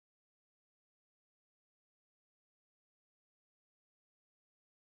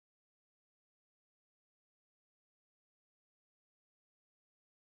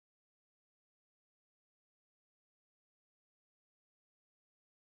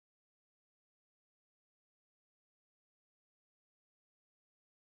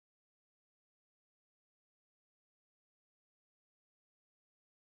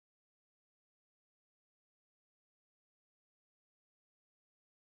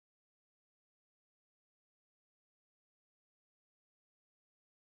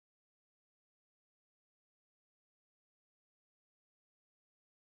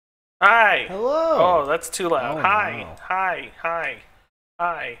Hi. Hello. Oh, that's too loud. Oh, Hi. no. Hi. Hi.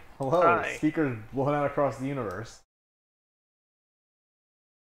 Hi. Hello. Hi. Speakers blowing out across the universe.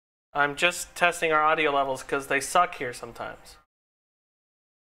 I'm just testing our audio levels because they suck here sometimes.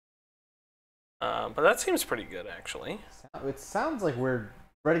 But that seems pretty good, actually. It sounds like we're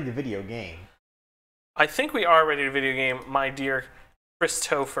ready to video game. I think we are ready to video game, my dear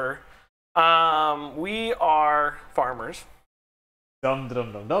Christopher. We are farmers. Dum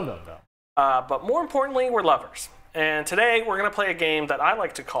dum dum dum dum dum. But more importantly, we're lovers. And today we're going to play a game that I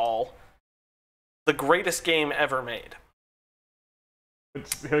like to call the greatest game ever made.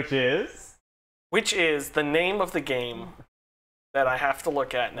 Which is? Which is the name of the game that I have to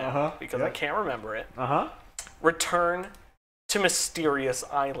look at now because I Yep. can't remember it. Return to Mysterious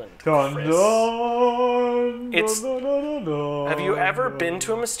Island. Dun, Chris. dun, It's- dun, dun, dun, dun, Have you ever dun. been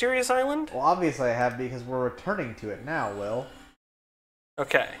to a Mysterious Island? Well, obviously I have because we're returning to it now, Will.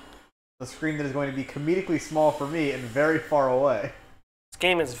 Okay. The screen that is going to be comedically small for me and very far away. This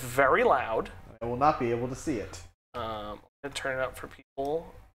game is very loud. I will not be able to see it. I'm going to turn it up for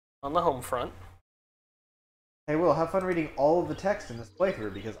people on the home front. Hey, Will, have fun reading all of the text in this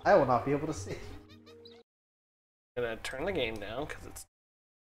playthrough because I will not be able to see. I'm going to turn the game down because it's...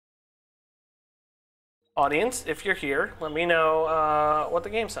 Audience, if you're here, let me know what the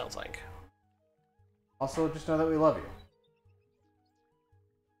game sounds like. Also, just know that we love you.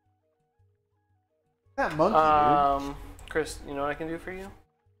 That monkey, dude. Chris, you know what I can do for you?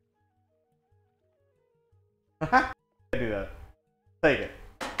 I do that. Take it.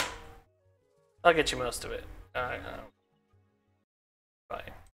 I'll get you most of it. Bye.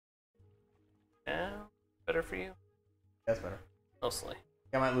 Yeah, better for you? That's better. Mostly.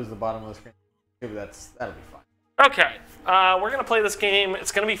 I might lose the bottom of the screen, but that'll be fine. Okay, we're gonna play this game.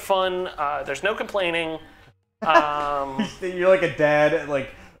 It's gonna be fun. There's no complaining. You're like a dad at like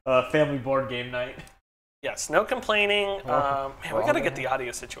a family board game night. Yes, no complaining. Man, we well, gotta get the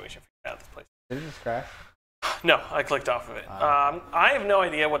audio situation figured out this place. Did it just crash? No, I clicked off of it. I have no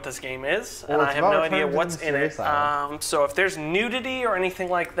idea what this game is, Well, and I it's have about no idea Return to what's in it. Mysterious Island. So if there's nudity or anything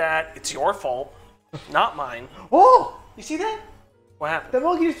like that, it's your fault, not mine. Oh! You see that? What happened? The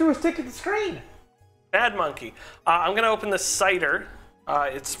monkey just threw a stick at the screen. Bad monkey. I'm gonna open the cider.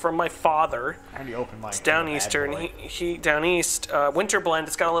 It's from my father. I already opened mine. It's down eastern. He down east. Winter blend.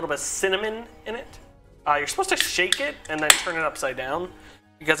 It's got a little bit of cinnamon in it. You're supposed to shake it and then turn it upside down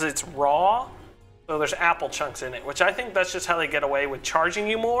because it's raw. So there's apple chunks in it, which I think that's just how they get away with charging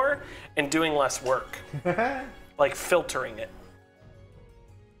you more and doing less work, like filtering it.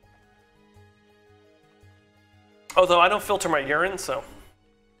 Although I don't filter my urine, so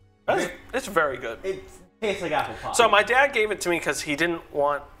it's very good. It tastes like apple pie. So my dad gave it to me because he didn't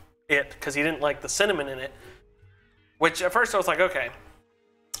want it, because he didn't like the cinnamon in it. Which at first I was like, okay.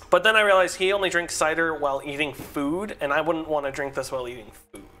 But then I realized he only drinks cider while eating food, and I wouldn't want to drink this while eating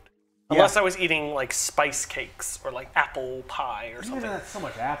food. Unless I was eating like spice cakes or like apple pie or something. That's so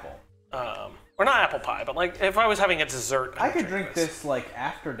much apple. Or not apple pie, but like if I was having a dessert. I could drink this like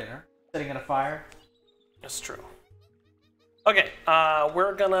after dinner, sitting at a fire. That's true. Okay,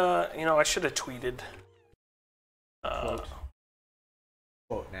 we're gonna, I should have tweeted. Quote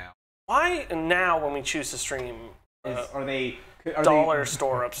now. Why now when we choose to stream, Are they dollar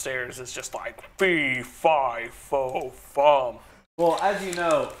store upstairs is just like fee, fi, fo, fum. Well, as you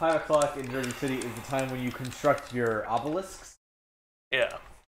know, 5 o'clock in Jersey City is the time when you construct your obelisks. Yeah.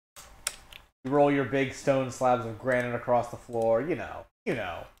 You roll your big stone slabs of granite across the floor. You know.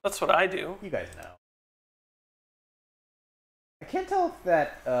 That's what I do. You guys know. I can't tell if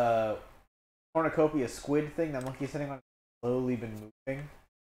that cornucopia squid thing that monkey's sitting on has slowly been moving.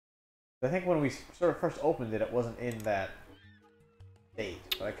 I think when we sort of first opened it, it wasn't in that state,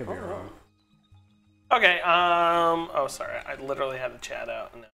 but I could be wrong. Okay, oh, sorry. I literally had the chat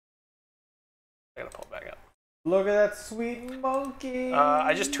out. And I gotta pull it back up. Look at that sweet monkey!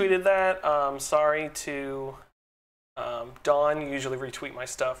 I just tweeted that. Sorry to Dawn. You usually retweet my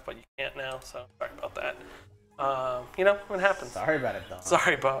stuff, but you can't now, so sorry about that. What happens? Sorry about it,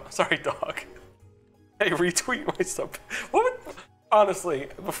 Dawn. Sorry, dog. Hey, retweet my stuff. Honestly,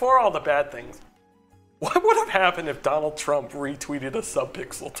 before all the bad things, what would have happened if Donald Trump retweeted a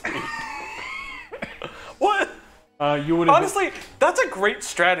Subpixel tweet? What? You would have. Honestly, that's a great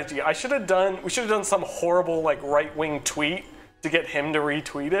strategy. We should have done some horrible like right-wing tweet to get him to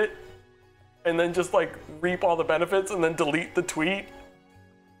retweet it, and then just like reap all the benefits and then delete the tweet.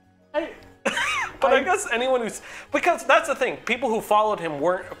 But I guess anyone because that's the thing. People who followed him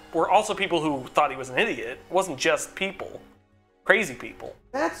were also people who thought he was an idiot. It wasn't just people, crazy people.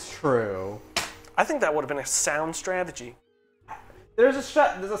 That's true. I think that would have been a sound strategy. There's a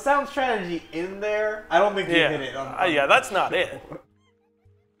sound strategy in there. I don't think you hit it. Yeah, that's not it.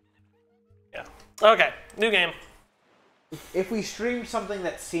 Yeah. Okay, new game. If we streamed something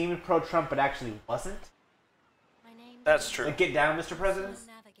that seemed pro-Trump but actually wasn't. That's true. Like, get down, Mr. President.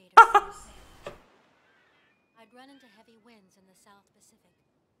 I'd run into heavy winds in the South Pacific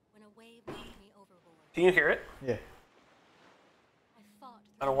when a wave knocked me overboard. Can you hear it? Yeah.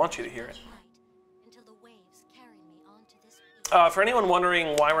 I don't want you to hear it. Until the waves carried me onto this beach. For anyone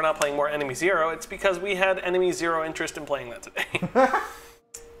wondering why we're not playing more Enemy Zero, it's because we had Enemy Zero interest in playing that today.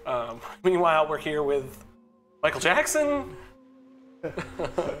 Meanwhile, we're here with Michael Jackson.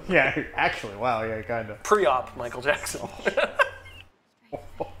 Yeah, actually, wow, yeah, kind of. Pre-op Michael Jackson.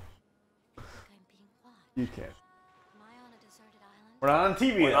 You can't. Am I on a deserted island? We're not on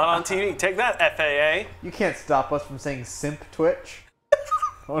TV. We're not on TV. Take that, FAA. You can't stop us from saying simp Twitch.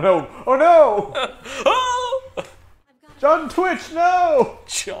 Oh no! Oh no! Oh! John Twitch, no!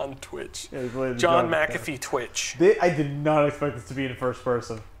 John Twitch. Yeah, he's related to John McAfee Twitch. I did not expect this to be in first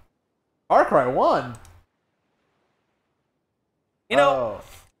person. Far Cry 1. You know,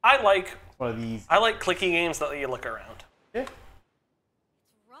 I like one of these. I like clicky games that let you look around. Yeah. It's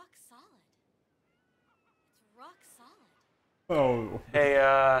rock solid. It's rock solid. Oh. Hey,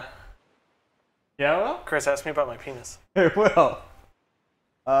 Yeah, well? Chris asked me about my penis. Hey, well.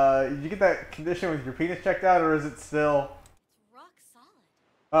 Did you get that condition with your penis checked out, or is it still... It's rock solid.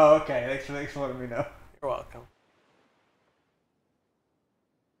 Oh, okay. Thanks for letting me know. You're welcome.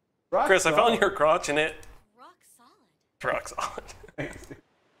 Rock Chris, I solid. found your crotch in it. Rock solid. Rock solid. Thanks.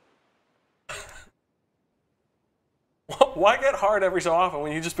 Why get hard every so often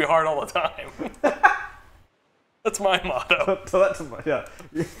when you just be hard all the time? That's my motto. So that's yeah.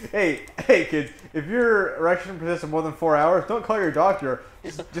 Hey, kids, if your erection persists for more than 4 hours, don't call your doctor.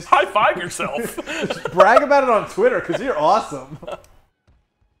 Just High five yourself. just brag about it on Twitter because you're awesome.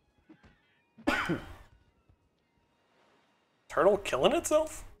 Turtle killing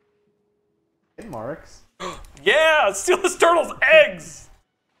itself? Hey, Marks. Yeah, steal this turtle's eggs.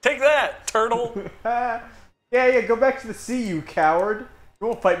 Take that, turtle. Yeah, go back to the sea, you coward. You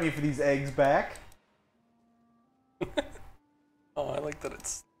won't fight me for these eggs back. Oh, I like that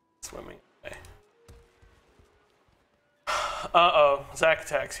it's swimming. Okay. Uh-oh, Zack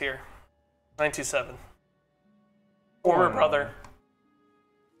Attack's here. 927. Former brother.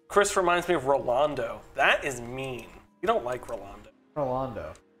 Chris reminds me of Rolando. That is mean. You don't like Rolando.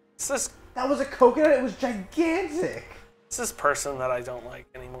 Rolando. It's this That was a coconut. It was gigantic. It's this person that I don't like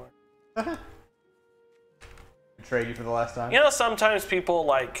anymore. Betrayed you for the last time. You know, sometimes people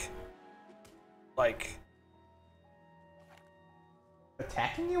like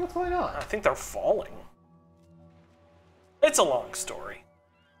Attacking you? What's going on? I think they're falling. It's a long story.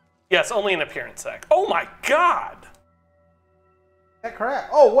 Yes, only an appearance, Zach. Oh my god! That crap.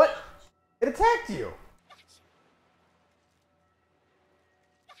 Oh, what? It attacked you.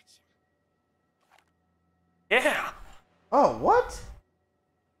 Yeah. Oh, what?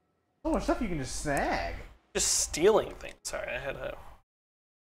 So much stuff you can just snag. Just stealing things. Sorry, I had a...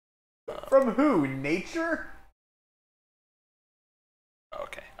 From who? Nature?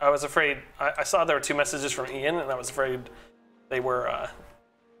 Okay. I was afraid... I saw there were 2 messages from Ian, and I was afraid they were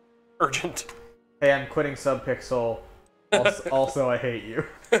urgent. Hey, I'm quitting Subpixel. Also, I hate you.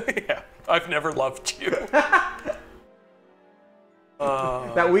 Yeah. I've never loved you.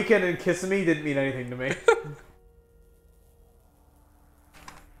 That weekend in Kissimmee didn't mean anything to me. Is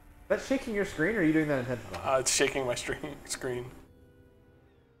that shaking your screen, or are you doing that intentionally? It's shaking my screen.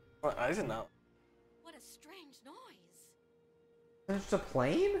 What? I didn't know. What a strange noise. Is it just a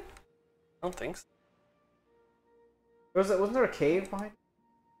plane? I don't think so. Wasn't there a cave behind?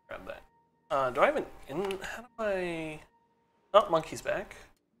 Grab that. Do I have an in? How do I? Oh, monkey's back.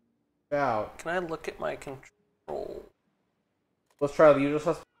 Out. Can I look at my control? Let's try the usual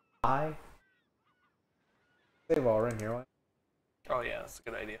suspect. They've all in here. Oh yeah, that's a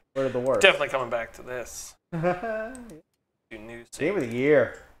good idea. What are the worst? Definitely coming back to this. Do news. Game of the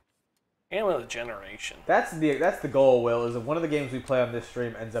year. Game of the generation. That's the goal, Will, is if one of the games we play on this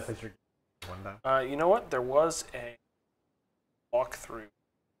stream ends up as your game one time. You know what? There was a walkthrough.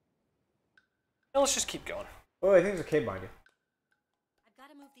 Now let's just keep going. Oh, I think there's a cave behind you. I've got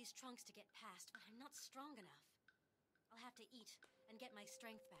to move these trunks to get past, but I'm not strong enough. I'll have to eat and get my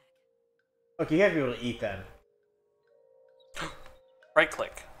strength back. Okay, you have to be able to eat then. Right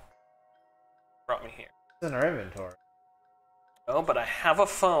click. Brought me here. It's in our inventory. Oh, but I have a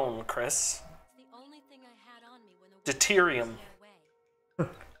phone, Chris. It's the only thing I had on me when the Deuterium. It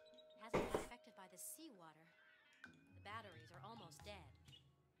hasn't been affected by the seawater. The batteries are almost dead.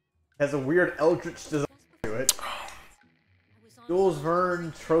 Has a weird eldritch design to it. I was on Jules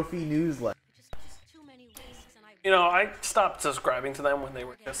Verne Trophy Newsletter. Just too many risks, and I You know, I stopped subscribing to them when they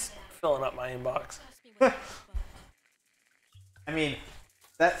were just filling up my inbox. trust me with this, but I mean,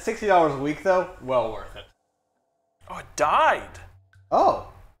 that $60 a week though, well worth it. Oh, it died. Oh,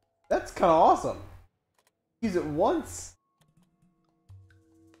 that's kind of awesome. Use it once.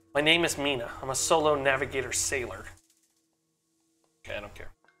 My name is Mina. I'm a solo navigator sailor. Okay, I don't care.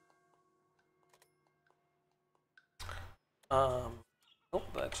 Oh,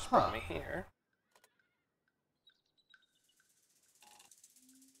 that just brought me here.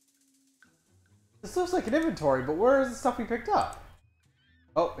 This looks like an inventory, but where is the stuff we picked up?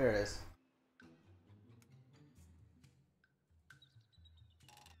 Oh, there it is.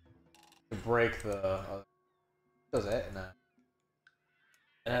 To break the... does it? No.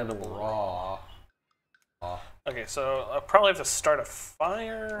 Edible. Raw. Okay, so I'll probably have to start a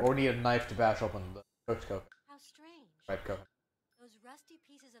fire. Or we need a knife to bash open the cooked coconut. how strange. Ripe coconut. Those rusty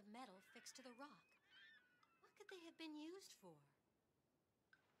pieces of metal fixed to the rock. What could they have been used for?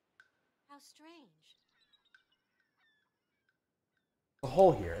 How strange. The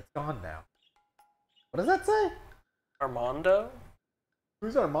hole here, it's gone now. What does that say? Armando?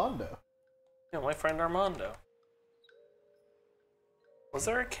 Who's Armando? Yeah, my friend Armando. Was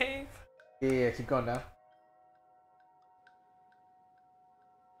there a cave? Yeah, keep going down.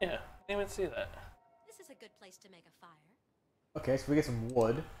 Yeah, I didn't even see that. This is a good place to make a fire. Okay, so we get some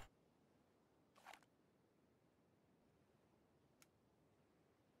wood.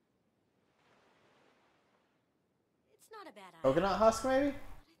 It's not a bad idea. Coconut husk, maybe? But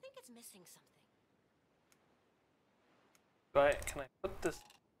I think it's missing something. Can I put this?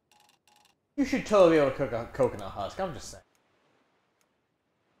 You should totally be able to cook a coconut husk, I'm just saying.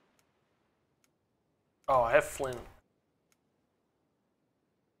 Oh, I have flint.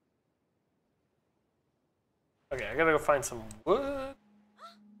 Okay, I gotta go find some wood.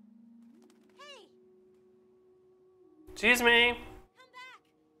 Hey, Excuse me. come back!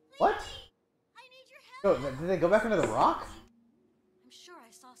 Please. What? I need your help! Oh, did they go back into the rock? I'm sure I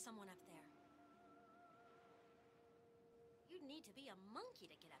saw someone up there. You'd need to be a monkey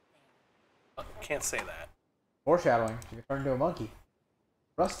to get up there. Can't say that. Foreshadowing. She can turn into a monkey.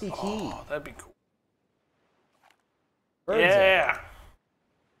 Rusty key. Oh, that'd be cool. Bird's egg. Yeah.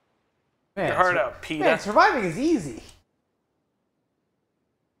 Man, Your heart out, PETA. Man, surviving is easy.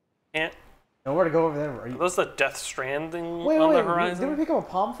 Can't. Know where to go over there? Are Are you... those the Death Stranding Wait, on wait, the horizon? did we pick up a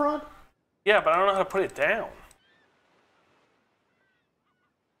palm frond? Yeah, but I don't know how to put it down.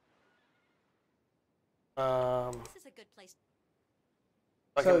 This is a good place.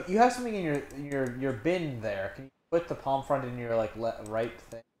 Like So you have something in your bin there. Can you put the palm frond in your like right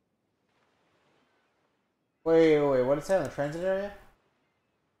thing? Wait, what did it say on the transit area?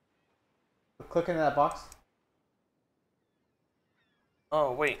 Click into that box.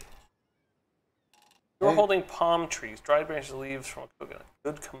 Oh, wait. You're Hey. holding palm trees, dried branches, leaves from a coconut.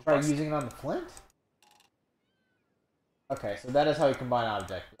 Good Try combustion. using it on the flint? Okay, so that is how you combine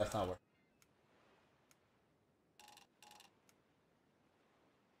objects. That's not working.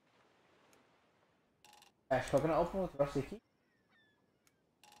 Ash coconut open with rusty key?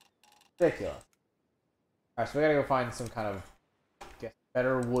 Ridiculous. Alright, so we gotta go find some kind of guess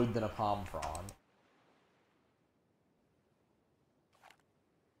better wood than a palm frond.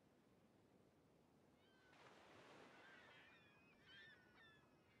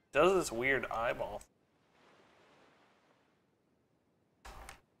 Does this weird eyeball.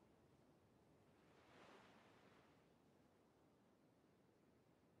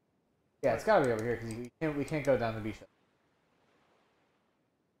 Yeah, it's gotta be over here because we can't go down the beach.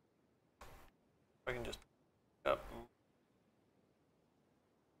 I can just up.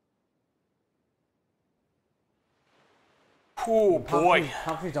 Oh boy.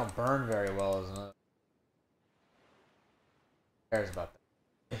 Palm trees don't burn very well, isn't it? Who cares about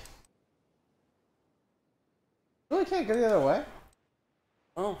that? Really can't go the other way?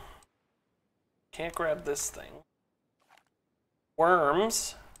 Oh. Can't grab this thing.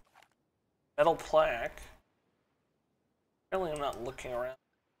 Worms. Metal plaque. Apparently I'm not looking around.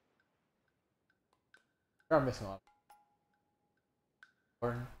 I'm missing one.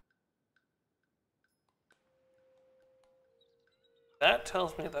 Burn. That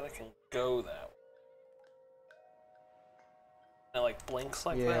tells me that I can go that way. And it like blinks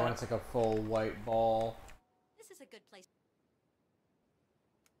like Yeah, that. when it's like a full white ball. This is a good place.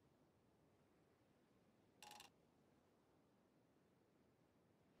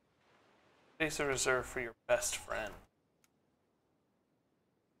 Space reserved for your best friend.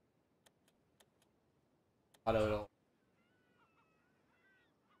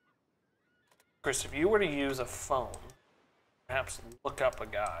 Chris, if you were to use a phone, perhaps look up a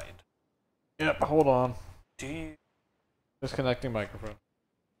guide. Yep, hold on. Do you? Disconnecting microphone.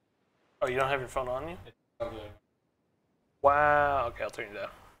 Oh, you don't have your phone on you? Wow. Okay, I'll turn you down.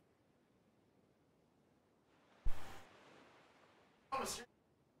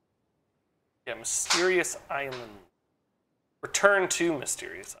 Yeah, Mysterious Island. Return to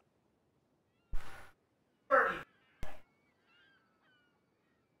Mysterious Island.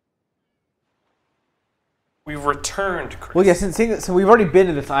 We've returned, Chris. Well, yeah, so we've already been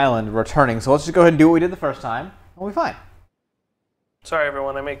to this island, returning, so let's just go ahead and do what we did the first time, and we'll be fine. Sorry,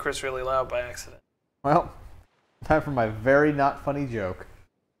 everyone. I made Chris really loud by accident. Well, time for my very not funny joke.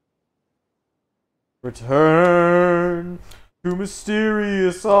 Return to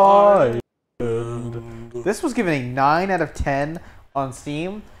Mysterious Island. This was given a 9 out of 10 on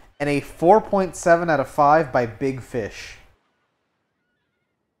Steam, and a 4.7 out of 5 by Big Fish.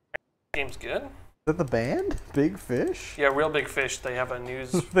 Game's good. Is that the band? Big Fish? Yeah, Real Big Fish. They have a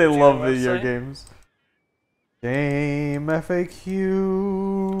news. They love website. video games. Game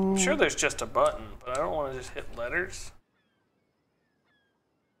FAQ. I'm sure there's just a button, but I don't want to just hit letters.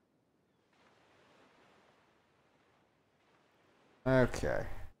 Okay.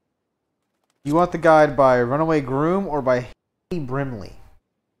 You want the guide by Runaway Groom or by Haley Brimley?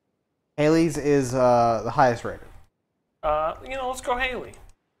 Haley's is the highest rated. Let's go Haley.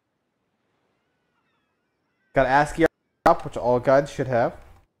 Got ASCII up, which all guides should have.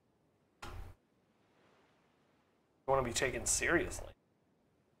 I want to be taken seriously.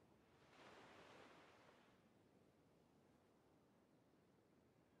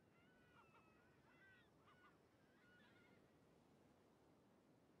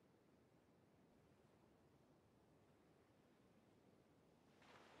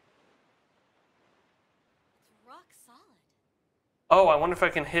 It's rock solid. Oh, I wonder if I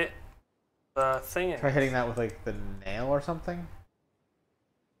can hit the thing. Try hitting that with like the nail or something.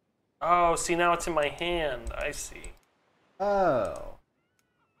 Oh, see, now it's in my hand. I see. Oh.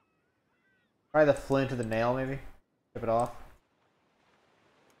 Try the flint or the nail, maybe. Tip it off.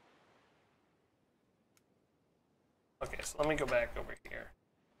 Okay, so let me go back over here.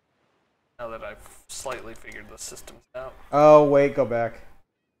 Now that I've slightly figured the systems out. Oh, wait, go back.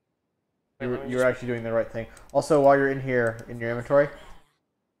 Wait, You're actually doing the right thing. Also, while you're in here, in your inventory,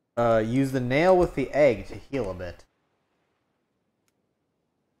 use the nail with the egg to heal a bit.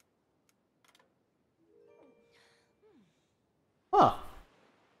 Huh.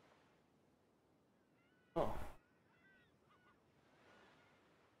 Oh.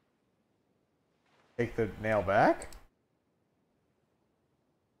 Take the nail back?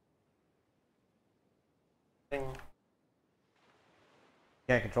 Thing.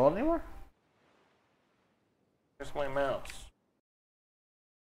 Can't control it anymore? Where's my mouse?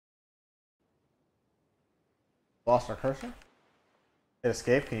 Lost our cursor? Hit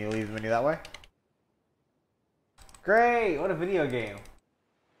escape. Can you leave the menu that way? Great! What a video game.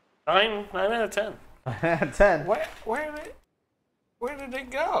 9 out of 10. 10. Where did it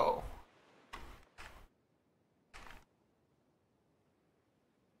go?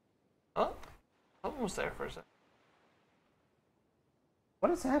 Oh, something was there for a second.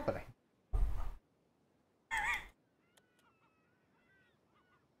 What is happening?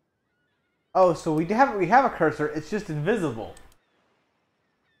 Oh, so we have a cursor. It's just invisible.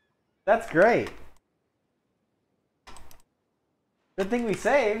 That's great. Good thing we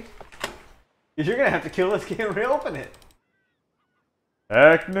saved. Because you're gonna have to kill this game and reopen it.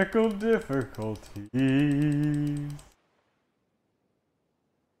 Technical difficulties.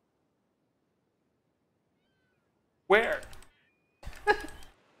 Where?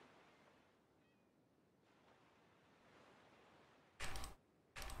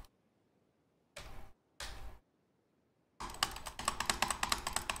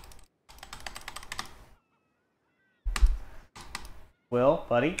 Will,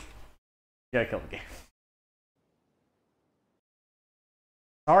 buddy, you gotta kill the game.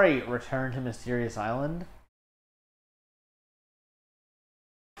 Sorry, return to Mysterious Island.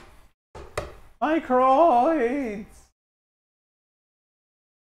 Microids!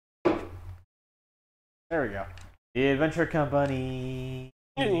 There we go. The Adventure Company.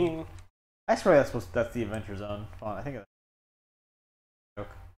 I swear that's the Adventure Zone. Hold on, I think of that.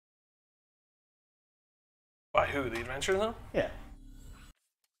 Joke. By who? The Adventure Zone? Yeah.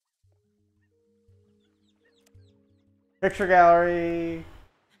 Picture gallery.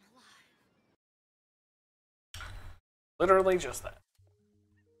 Literally just that.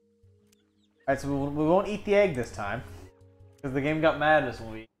 Alright, so we won't eat the egg this time. Because the game got mad at us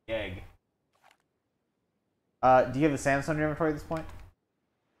when we eat the egg. Do you have the Samsung in your inventory at this point?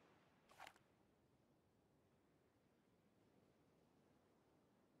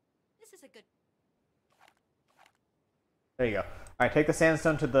 There you go. Alright, take the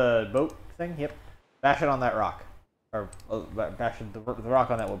sandstone to the boat thing. Yep. Bash it on that rock. Or bash the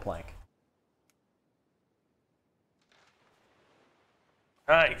rock on that wood plank.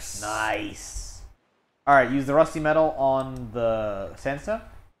 Nice. Nice. Alright, use the rusty metal on the sandstone.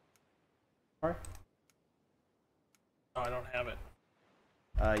 Alright. Oh, I don't have it.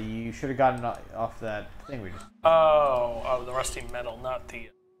 You should have gotten off that thing we just... Oh, the rusty metal, not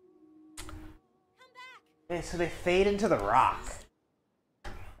the... Yeah, so they fade into the rock.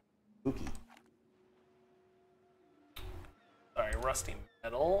 Spooky. Sorry, rusty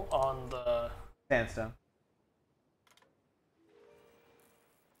metal on the... Sandstone.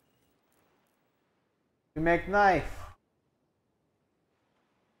 We make knife.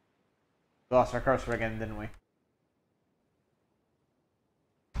 We lost our cursor again, didn't we?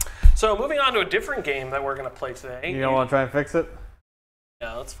 So moving on to a different game that we're going to play today. You don't want to try and fix it?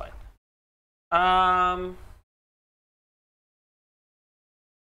 Yeah, that's fine. Yeah,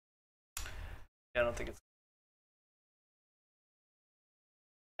 I don't think it's...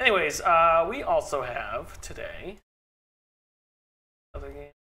 Anyways, we also have today another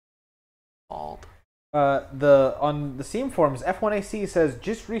game called... On the Steam forums, F1AC says,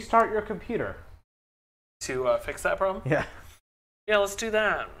 just restart your computer. To fix that problem? Yeah. Yeah, let's do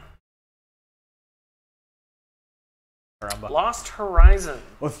that. Caramba. Lost Horizon.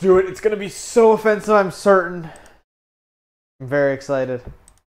 Let's do it. It's going to be so offensive, I'm certain. I'm very excited.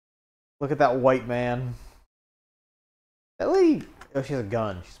 Look at that white man. That lady... Oh, she has a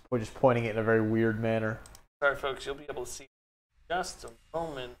gun. She's just pointing it in a very weird manner. Sorry, folks. You'll be able to see just a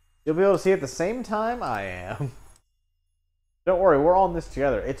moment. You'll be able to see at the same time I am. Don't worry, we're all in this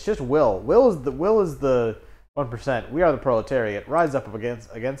together. It's just Will. Will is the 1%. We are the proletariat. Rise up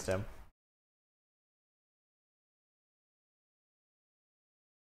against him.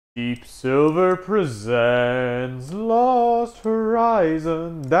 Deep Silver presents Lost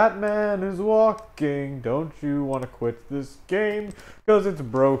Horizon. That man is walking. Don't you want to quit this game? 'Cause it's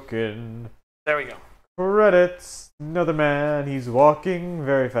broken. There we go. Credits. Another man. He's walking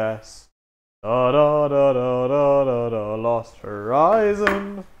very fast. Da da da da da da da. Lost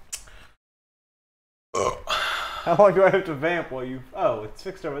Horizon. How long do I have to vamp while you... Oh, it's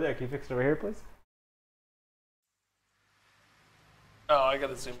fixed over there. Can you fix it over here, please? Oh, I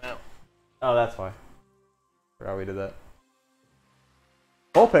gotta zoom out. Oh, that's why. Forgot we did that.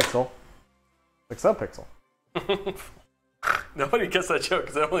 Full pixel. Like Subpixel. Nobody gets that joke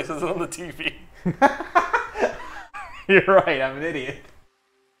because it only says it on the TV. You're right, I'm an idiot.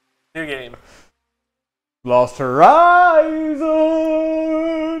 New game. Lost Horizon!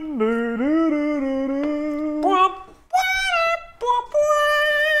 Do, do, do, do, do.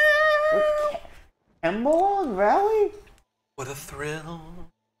 Hemlock Valley? What a thrill.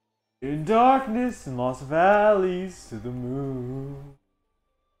 In darkness and lost valleys to the moon.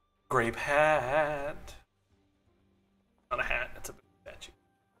 Grape hat. Not a hat, it's a statue.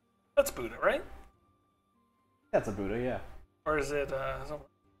 That's Buddha, right? That's a Buddha, yeah. Or is it, Don't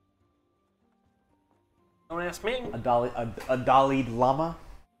ask me. A Dalai Lama?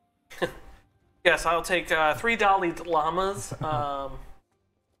 Yes, I'll take 3 Dalai Lamas.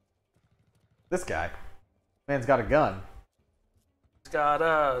 This guy. Man's got a gun. He's got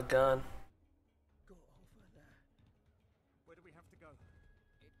a gun. Go over there. Where do we have to go?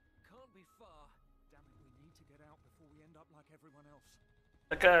 It can't be far. Damn it, we need to get out before we end up like everyone else.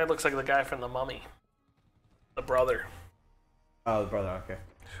 That guy looks like the guy from The Mummy. The brother. Oh, the brother, okay.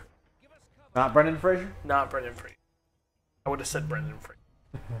 Not Brendan Fraser? Not Brendan Fraser. I would have said Brendan Fraser.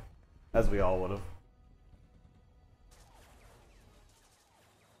 As we all would have.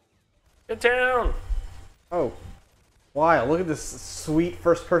 Get down! Oh. Wow, look at this sweet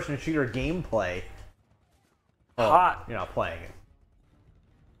first-person shooter gameplay. Oh, Hot. You're not playing it.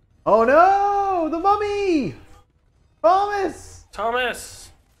 Oh no! The mummy! Thomas!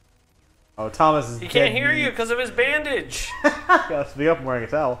 Thomas! Oh, Thomas is He dead can't hear meat. you because of his bandage. Gotta speak up, I'm wearing a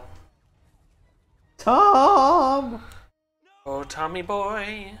towel. Tom! Oh, Tommy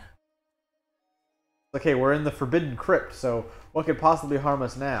boy. Okay, we're in the Forbidden Crypt, so what could possibly harm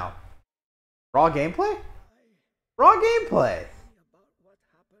us now? Raw gameplay? Raw gameplay!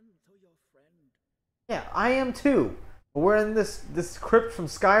 Yeah, I am too. But we're in this crypt from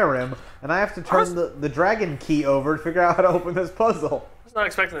Skyrim, and I have to turn the dragon key over to figure out how to open this puzzle. I was not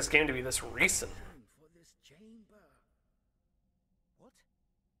expecting this game to be this recent. For this chamber. What?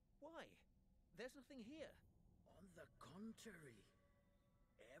 Why? There's nothing here. On the contrary,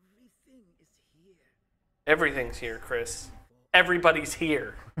 everything is here. Everything's here, Chris. Everybody's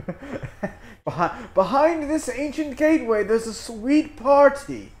here. Behind this ancient gateway, there's a sweet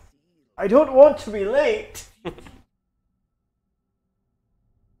party. I don't want to be late.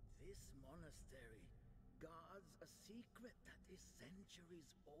 This monastery guards a secret that is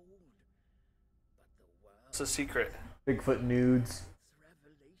centuries old. But the world It's a secret. Bigfoot nudes.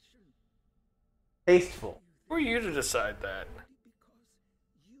 revelation Tasteful. Who are you to decide that? because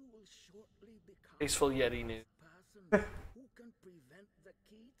you will shortly become Tasteful Yeti news. the person who can prevent the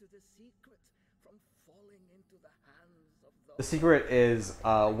key to the secret from falling into the hands of The those. secret is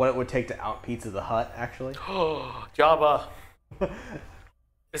what it would take to out Pizza the Hut, actually. Oh, Jabba.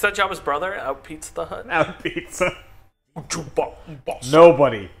 Is that Jabba's brother? Out Pizza the Hut? Out Pizza. Boss.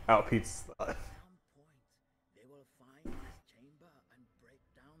 Nobody out Pizza the Hut. At some point, they will find this chamber and break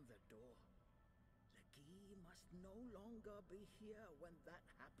down the door. The key must no longer be here when that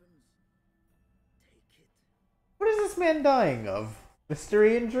happens. Take it What is this man dying of?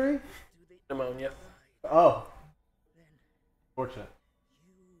 Mystery injury? to the Pneumonia. Oh. then Fortunate.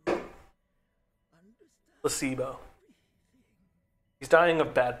 you understand Placebo. He's dying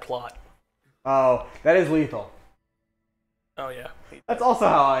of bad plot. Oh, that is lethal. Oh, yeah. That's also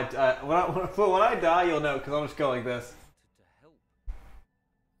how I when I die, you'll know because I'm just going like this. To help.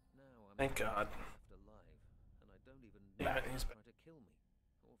 Now I'm Thank God. left alive, and I don't even need Matt, to he's try to kill me.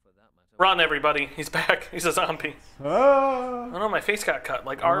 Or for that matter, Run, everybody. He's back. He's a zombie. Ah. Oh no, my face got cut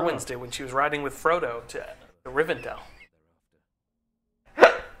like Arwen's did when she was riding with Frodo to Rivendell.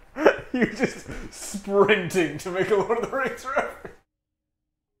 You're just sprinting to make a Lord of the Rings reference.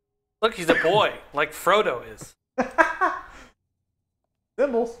 Look, he's a boy, like Frodo is.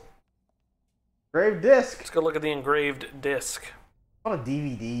 Symbols. Grave disc. Let's go look at the engraved disc. On a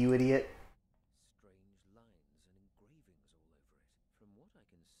DVD, you idiot. strange lines and engravings all over it. From what I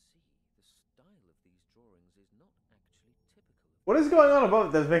can see, the style of these drawings is not actually typical of What is going on above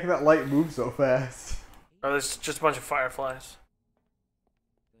it that's making that light move so fast? Oh, there's just a bunch of fireflies.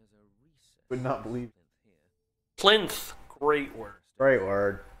 there's a recess. Would not believe. here. Plinth. Great word. Great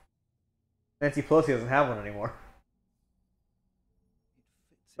word. Nancy Pelosi doesn't have one anymore. It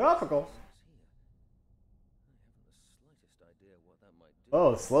fits in Topical. here. I haven't the slightest idea what that might do.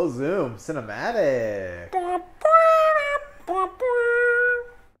 Oh, slow zoom. Cinematic. He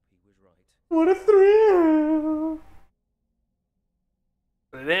was right. What a thrill.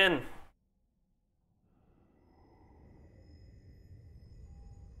 Put it in.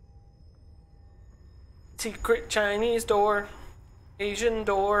 Secret Chinese door. Asian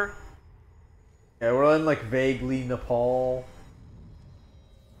door. Yeah, we're in like vaguely Nepal.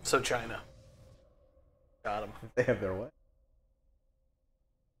 So China. Got him. If they have their way.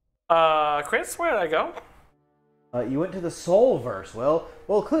 Chris, where did I go? You went to the Soulverse. Well,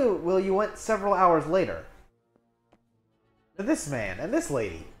 you went several hours later. To this man and this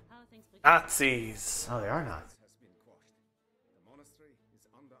lady. How are things progressing? Nazis. Oh, they are not. Has been quashed. The monastery is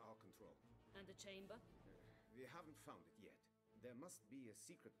under our control. And the chamber? We haven't found it yet. There must be a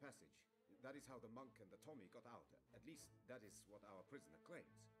secret passage. That is how the monk and the Tommy got out. At least that is what our prisoner claims.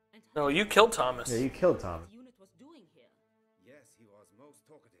 And No, you killed Thomas. Yeah, you killed Tom. the unit was doing here? Yes, he was most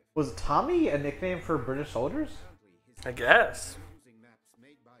talkative. Was Tommy a nickname for British soldiers? Apparently, his I guess. using maps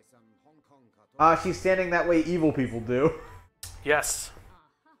made by some Hong Kong cartographers. She's standing that way evil people do. Yes.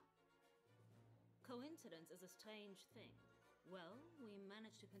 Aha. Coincidence is a strange thing. Well, we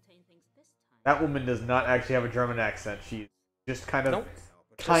managed to contain things this time. That woman does not actually have a German accent. She's just kind of, Nope.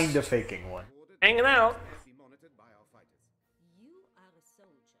 faking one. Hanging out. Must be monitored by our fighters. You are a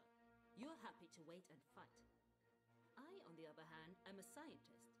soldier. You're happy to wait and fight. I, on the other hand, am a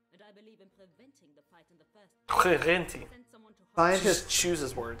scientist, and I believe in preventing the fight in the first place. Preventi. Send someone to harm Just Scientists,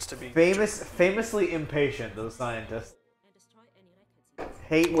 chooses words to be. famously impatient. Those scientists and destroy any records.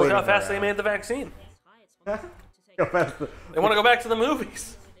 hate Look waiting how fast they around. made the vaccine. There's riots from the front to take How fast the- They want to go back to the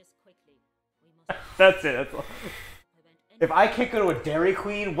movies. do this quickly. We must That's it. That's all. prevent any If I can't go to a Dairy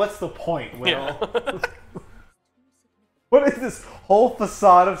Queen, what's the point, Will? Yeah. What is this whole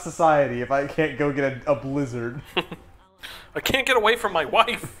facade of society if I can't go get a blizzard? I can't get away from my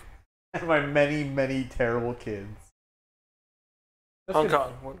wife. And my many, many terrible kids. That's Hong good.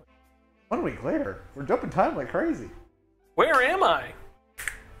 Kong. 1 week later. We're jumping time like crazy. Where am I?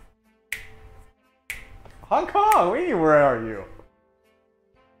 Hong Kong! Where are you?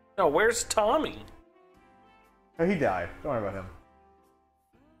 No, where's Tommy? Oh, he died. Don't worry about him.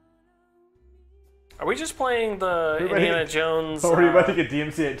 Are we just playing the Everybody- Indiana Jones? Oh, are you about to get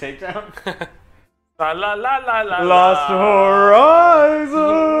DMCA takedown? La la la la la. Lost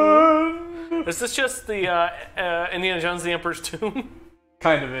Horizon! Is this just the Indiana Jones: The Emperor's Tomb,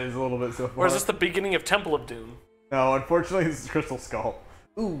 Kind of is a little bit so far. or is this the beginning of Temple of Doom? No, unfortunately, this is Crystal Skull.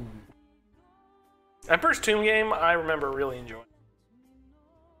 Ooh. Emperor's Tomb game, I remember really enjoying.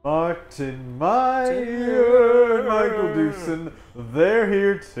 Martin Meyer, Michael Dewson, they're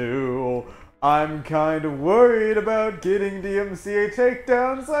here too. I'm kind of worried about getting DMCA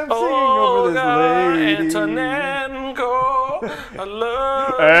takedowns. I'm singing over this lady. Antonenko, I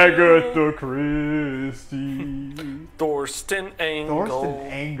love Agatha Christie. Thorsten Engel. Thorsten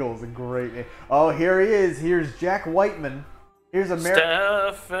Engel's a great name. Oh, here he is. Here's Jack Whiteman. Here's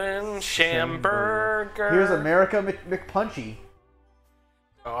Stefan Schamberger. Here's America McPunchy.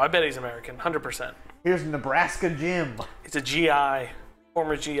 Oh, I bet he's American, 100%. Here's Nebraska Jim. He's a GI,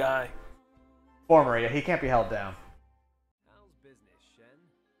 former GI. Former, yeah, he can't be held down. How's business, Shen?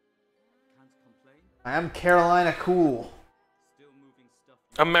 Can't complain. I am Carolina Cool. Still moving stuff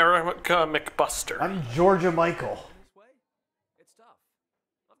America McBuster. I'm Georgia Michael. this way? It's tough.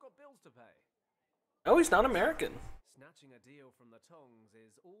 I've got bills to pay. Oh, he's not American. Snatching a deal from the tongs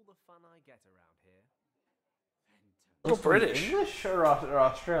is all the fun I get around here. A little British. English or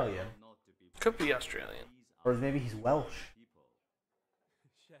Australian? Could be Australian. Or maybe he's Welsh.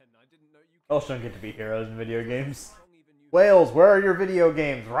 Shen, I didn't know you Welsh don't get to be heroes in video games. Wales, where are your video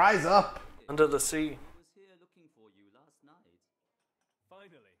games? Rise up! Under the sea. was here looking for you last night.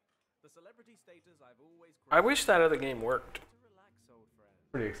 Finally, the celebrity status I've always I wish that other game worked. to relax, old friend.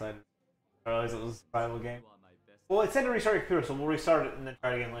 Pretty excited. I realized it was a survival game. You are my best Well, it said to restart your computer, so we'll restart it and then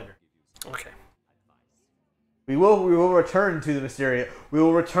try it again later. Okay. We will return to the mysterious. We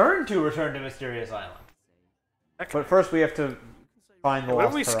will return to Mysterious Island. But first, we have to find the What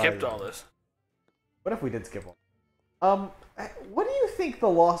if Lost we Horizon. skipped all this? What if we did skip one? What do you think the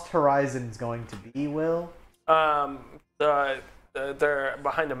Lost Horizon is going to be, Will? They're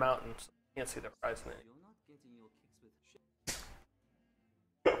behind a mountain, so you can't see the horizon. You're not getting your kicks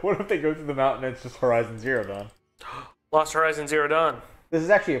with What if they go through the mountain and it's just Horizon Zero Dawn? Lost Horizon Zero Dawn. This is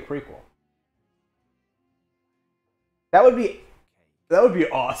actually a prequel. That would be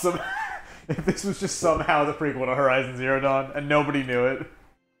awesome if this was just somehow the prequel to Horizon Zero Dawn and nobody knew it.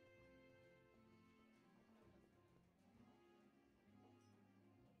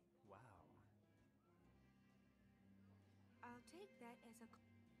 Wow. I'll take that as a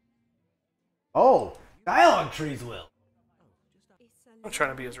Oh, dialogue trees, Will. I'm trying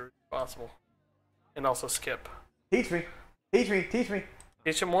to be as rude as possible. And also skip. Teach me. Teach me. Teach me.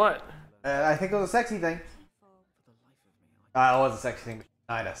 Teach him what? I think it was a sexy thing. For the life of me, It was a sexy thing, but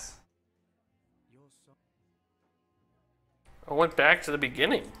denied us. you're so... I went back to the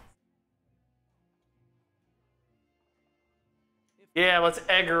beginning. Yeah, let's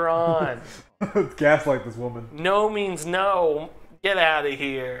egg her on. Let's gaslight this woman. No means no. Get out of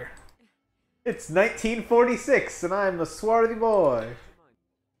here. It's 1946, and I'm a swarthy boy.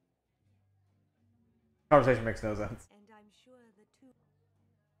 Conversation makes no sense. and I'm sure the two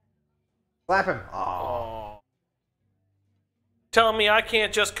Slap him. Aww. Oh. Telling me I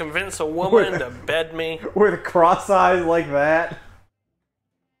can't just convince a woman to bed me? With cross eyes like that.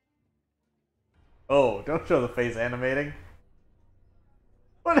 Oh, don't show the face animating.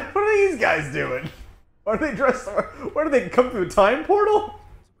 What are these guys doing? Are they dressed? Where did they come through a time portal? With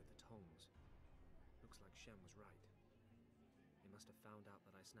the tongs. Looks like Shen was right. They must have found out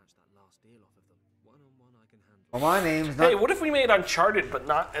that I snatched that last deal off of them. One-on-one I can handle. Or my name's not. Hey, what if we made Uncharted but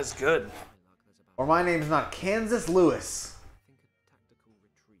not as good? My luck, there's about... Or my name's not Kansas Lewis. I think a tactical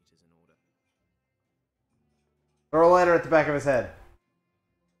retreat is in order. Throw a lighter at the back of his head.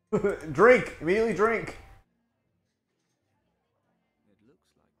 Drink! Immediately drink! It looks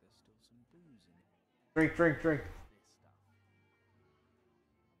like there's still some booze in it. Drink, drink, drink. This stuff.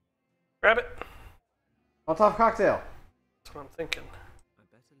 Grab it. Molotov cocktail. That's what I'm thinking. I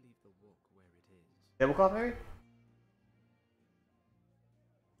better leave the walk where it is. Tablecloth, maybe?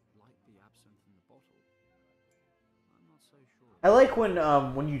 Like the absinthe in the bottle. I'm not so sure. I like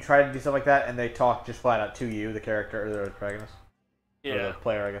when you try to do stuff like that and they talk just flat out to you, the character, or the protagonist. Or Yeah. the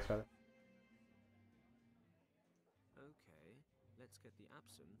player, I guess, rather. Okay, let's get the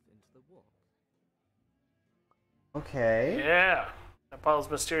absinthe into the wok. Okay. Yeah. That bottle's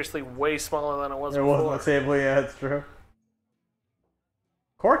mysteriously way smaller than it was It before. wasn't the table, yeah, that's true.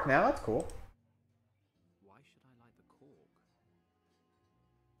 Cork now, that's cool. Why should I light the cork?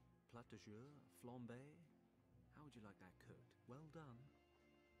 Plat de jour, flambé? How would you like that cooked? Well done.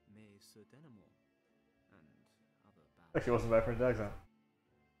 Mais certainement. And other bad. Actually, it wasn't bad for his accent.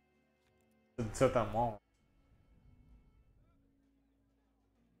 Didn't sit down long.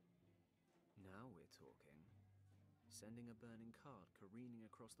 Now we're talking. Sending a burning card careening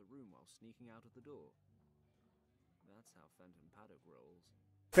across the room while sneaking out of the door. That's how Fenton Paddock rolls.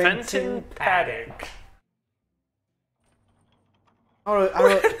 Fenton Paddock. Oh,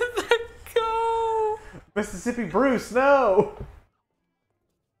 Where did that go? Mississippi Bruce, no!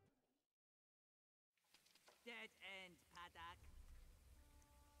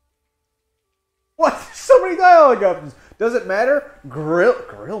 What? So many dialogue options. Does it matter?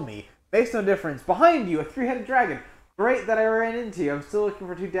 Grill me. Makes no difference. Behind you, a three-headed dragon. Great that I ran into you. I'm still looking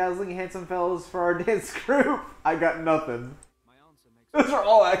for two dazzling, handsome fellows for our dance group. I got nothing. My answer makes Those are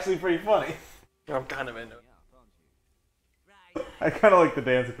all actually pretty funny. I'm kind of into it. aren't you? I kind of like the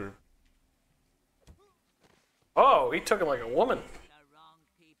dance group. Oh, he took it like a woman.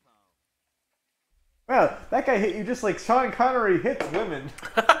 Wow, that guy hit you just like Sean Connery hits women.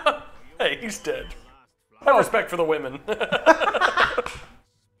 Hey, he's dead. Have respect for the women.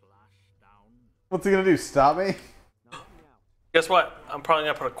 What's he gonna do? Stop me? Guess what? I'm probably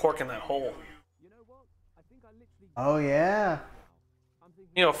gonna put a cork in that hole. You know what? I think I literally. Oh yeah. I'm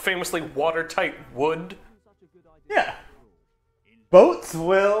thinking You know, famously watertight wood. such a good idea. Yeah. Boats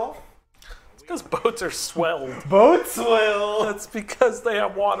will. It's because boats are swelled. Boats will. That's because they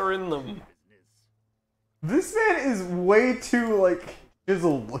have water in them. This man is way too like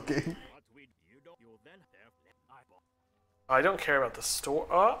chiseled looking. I don't care about the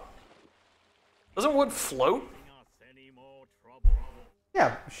store. Doesn't wood float?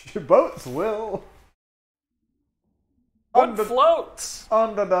 Yeah, boats will. Wood floats.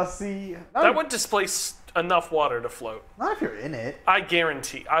 Under the sea. That would displace enough water to float. Not if you're in it. I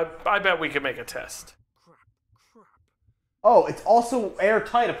guarantee. I bet we could make a test. Oh, it's also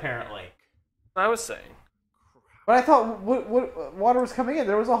airtight apparently. I was saying. But I thought what water was coming in.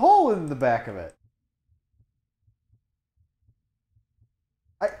 There was a hole in the back of it.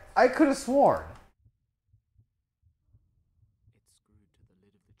 I could have sworn. It's screwed to the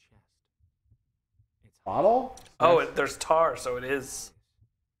lid of the chest. It's Bottle? Oh, there's tar, so it is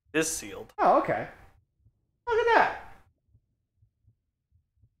sealed. Oh, okay. Look at that.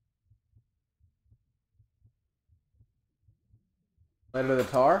 Let it of the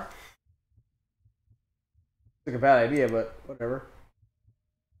tar? It's like a bad idea, but whatever.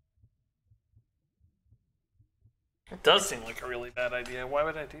 It does seem like a really bad idea. Why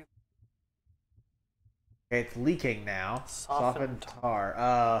would I do that? Okay, it's leaking now. Softened tar.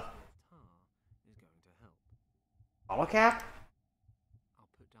 tar is going to help. Bottle cap? I'll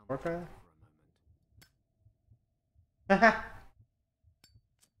put down Work the on cork it? for a moment.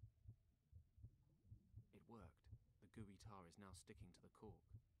 It worked. The gooey tar is now sticking to the cork.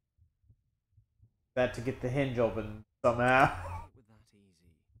 That to get the hinge open somehow. With that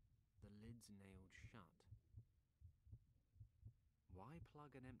easy, the lid's nailed shut. Why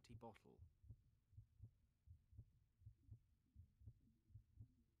plug an empty bottle?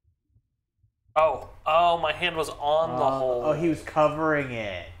 Oh, my hand was on the hole. Oh, he was covering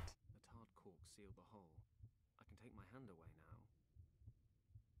it. The tarred cork sealed the hole. I can take my hand away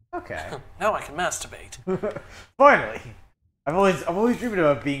now. Okay. Now I can masturbate. Finally. I've always dreamed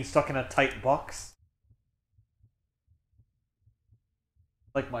about being stuck in a tight box.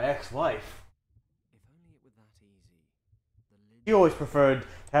 Like my ex-wife. If only it were that easy. The lid. She always preferred to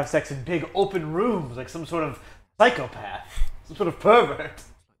have sex in big open rooms, like some sort of psychopath, some sort of pervert.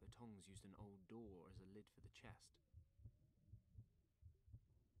 Looks like the tongs used an old door as a lid for the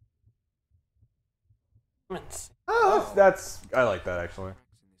chest. Oh, that's I like that actually.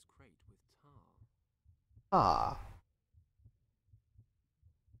 Cracks in this crate with tar. Ah.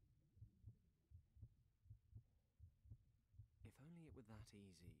 If only it were that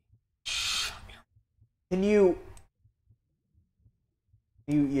easy. Can you?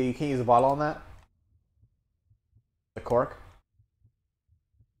 You can't use a bottle on that. The cork.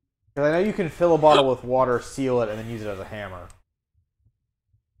 Because I know you can fill a bottle with water, seal it, and then use it as a hammer.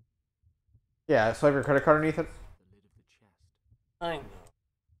 Yeah, swipe your credit card underneath it. The lid of the chest. I know.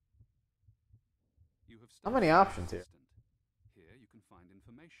 You have How many options here? Here you can find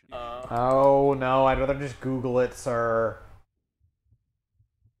information. Oh no, I'd rather just Google it, sir.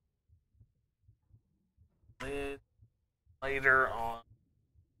 Lid later on.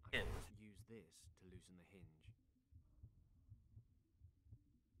 I can use this to loosen the hinge.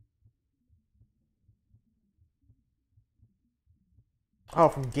 Oh,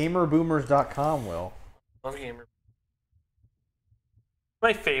 from gamerboomers.com, Will. Love gamer.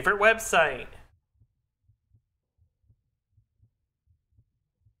 My favorite website.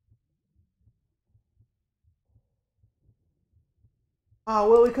 Oh,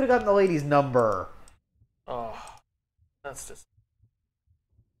 well, we could have gotten the lady's number. Oh, that's just.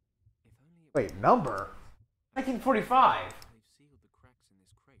 If only it Wait, number? 1945. they've sealed the cracks in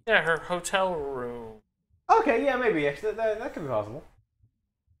this crate. Yeah, her hotel room. Okay, yeah, maybe. Actually, that could be possible.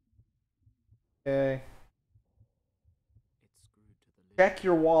 Okay. It's screwed to the lid. Check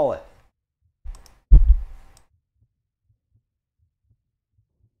your wallet.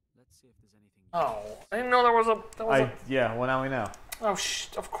 Let's see if there's anything. Oh, I didn't know there was a. Yeah, well, now we know. Oh,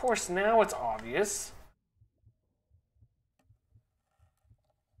 of course, now it's obvious.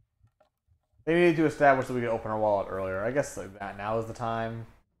 They needed to establish that we could open our wallet earlier. I guess like that now is the time.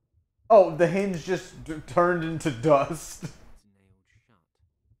 Oh, the hinge just turned into dust. It's nailed shut.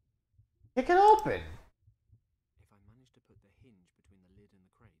 Kick it open. If I manage to put the hinge between the lid and the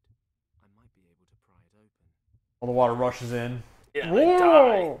crate, I might be able to pry it open. All the water rushes in. Yeah, I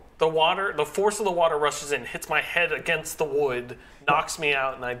die. The force of the water rushes in, hits my head against the wood, knocks me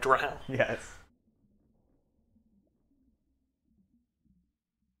out, and I drown. Yes.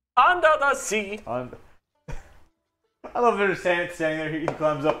 Under the sea. I love that they're standing there. He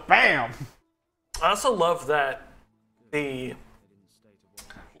climbs up. Bam! I also love that the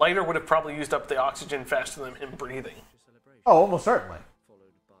lighter would have probably used up the oxygen faster than him breathing. Oh, almost certainly.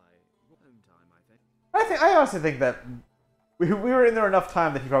 Followed by home time, I think. I honestly think that we were in there enough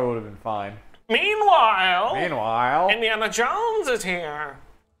time that he probably would have been fine. Meanwhile, Indiana Jones is here.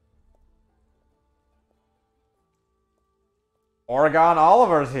 Oregon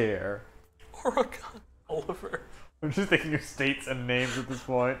Oliver's here. Oregon Oliver. I'm just thinking of states and names at this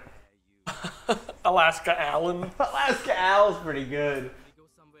point. Alaska Allen. Alaska Al's pretty good.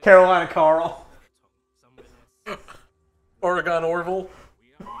 Carolina Carl. Oregon Orville.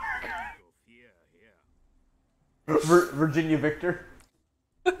 Virginia Victor.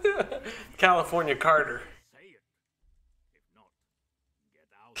 California Carter.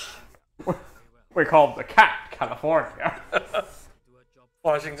 We call him the cat, California.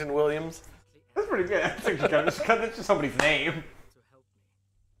 Washington Williams. That's pretty good. That's actually kind of, that's just somebody's name.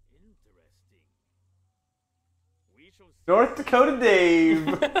 North Dakota Dave.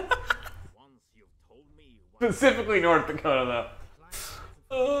 Specifically North Dakota,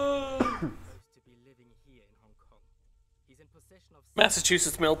 though.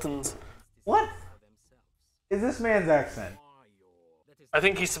 Massachusetts Milton's. What is this man's accent? I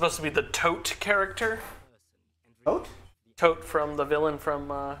think he's supposed to be the Tote character. Tote? Tote from the villain from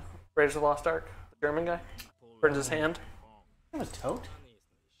Raiders of the Lost Ark. The German guy. Burns his hand. That was Tote?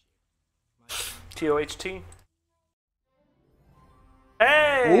 T-O-H-T.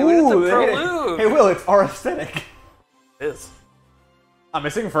 Hey! We did the prelude! Hey, Will, it's our aesthetic. It is. A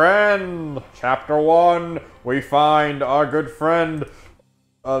missing friend. Chapter 1. We find our good friend,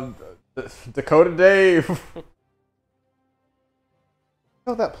 Dakota Dave. You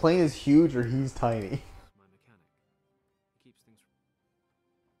know if that plane is huge or he's tiny.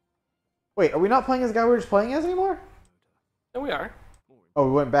 Wait, are we not playing as the guy we were just playing as anymore? There we are. Oh,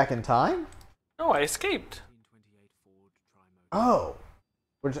 we went back in time? No, I escaped. Oh.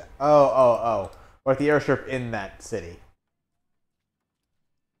 We're just, oh. We're at the airstrip in that city.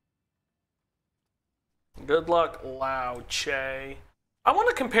 Good luck, Lao Che. I want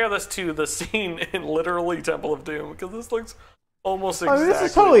to compare this to the scene in literally Temple of Doom, because this looks almost exactly this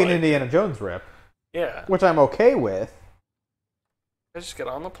is totally like an Indiana Jones rip. Yeah. Which I'm okay with. Can I just get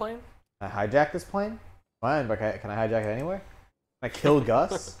on the plane? Can I hijack this plane? Fine, but can I hijack it anyway? Can I kill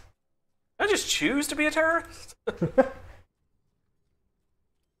Gus? I just choose to be a terrorist?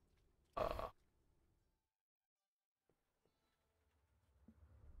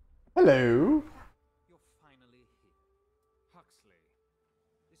 Hello. You're finally here. Huxley.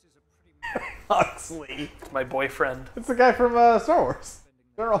 This is a pretty Huxley. It's my boyfriend. It's the guy from Star Wars.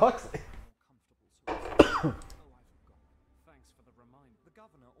 General Huxley. Thanks for the reminder. The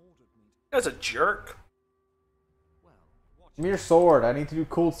governor ordered me to... That's a jerk. Give me your sword. I need to do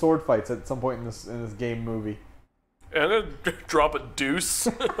cool sword fights at some point in this game movie. And then drop a deuce.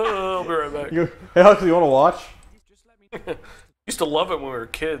 I'll be right back. Hey Huxley, you want to watch? Just let me... Used to love it when we were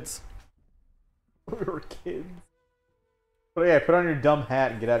kids. We were kids. But yeah, put on your dumb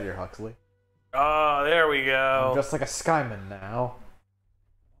hat and get out of here, Huxley. Ah, there we I'm go. just like a Skyman now.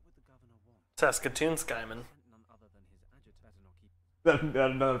 Saskatoon Skyman. That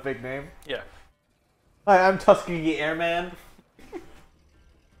another fake name? Yeah. Hi, I'm Tuskegee Airman.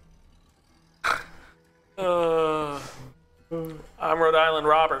 I'm Rhode Island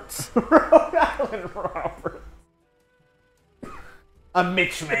Roberts. Rhode Island Roberts. I'm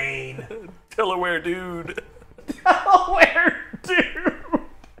Mitch Maine. Delaware Dude. Delaware Dude.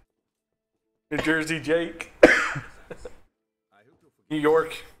 New Jersey Jake. New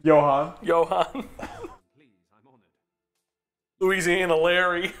York Johan. Johan. Louisiana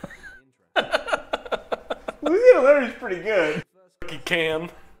Larry. Louisiana Larry's pretty good. Lucky Can.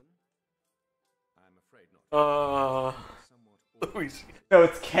 Louisiana. No,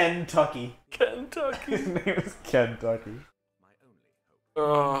 it's Kentucky. Kentucky. His name is Kentucky. This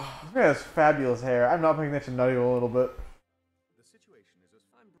Uh, man has fabulous hair. I'm not paying attention, not even a little bit.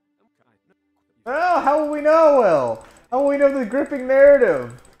 Oh, how will we know, Will? Oh, we know the gripping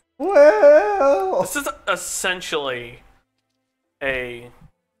narrative. Well, This is essentially a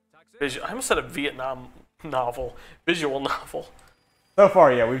visual. I almost said a Vietnam novel, visual novel. so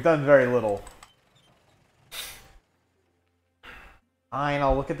far, yeah, we've done very little. Fine,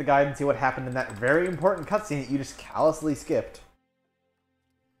 I'll look at the guide and see what happened in that very important cutscene that you just callously skipped.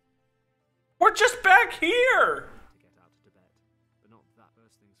 We're just back here. To get out to Tibet, but not that.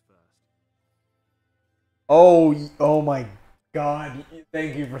 First things first. Oh my god.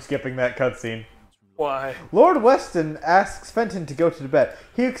 Thank you for skipping that cutscene. Why? Lord Weston asks Fenton to go to Tibet.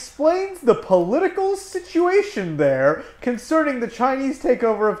 He explains the political situation there concerning the Chinese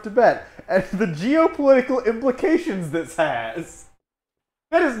takeover of Tibet and the geopolitical implications this has.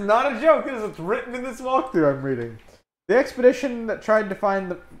 That is not a joke. It's written in this walkthrough I'm reading. The expedition that tried to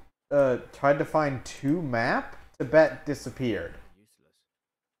find to map Tibet disappeared.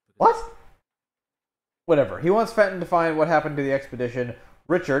 What? Whatever. He wants Fenton to find what happened to the expedition.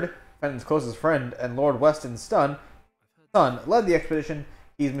 Richard, Fenton's closest friend and Lord Weston's son, led the expedition.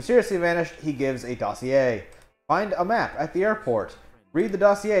 He's mysteriously vanished. He gives a dossier. Find a map at the airport. Read the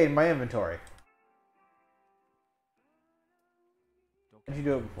dossier in my inventory. Did you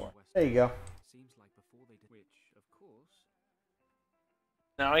do it before? There you go. Seems like before they did, which, of course,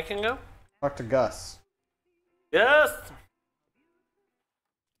 Now I can go? Talk to Gus. Yes!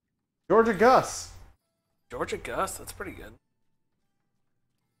 Georgia Gus. Georgia Gus, that's pretty good.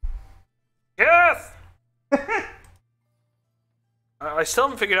 Yes! I still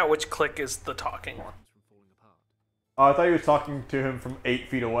haven't figured out which click is the talking one. from falling apart. Oh, I thought he was talking to him from 8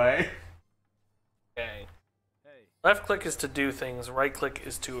 feet away. Okay. Hey, Left click is to do things, right click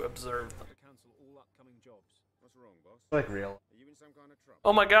is to observe them. cancel all upcoming jobs. What's wrong, boss? Like real. Are you in some kind of trouble?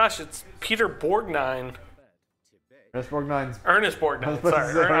 Oh my gosh, it's Peter Borgnine. Tibet? Ernest Borgnine's. Ernest Borgnine,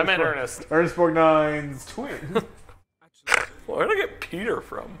 sorry. I meant Ernest. Ernest Borgnine's twin. Where did I get Peter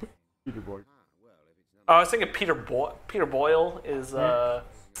from? Peter Borg. Well, if it's none Oh, I was thinking Peter Boyle is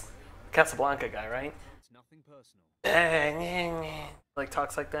Casablanca guy, right? It's nothing personal. Like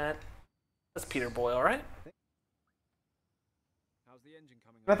talks like that. That's Peter Boyle, right? How's the engine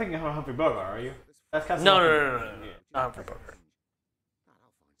coming? I think you're Humphrey Bogart, are you? That's kind of No. Not Humphrey Bogart.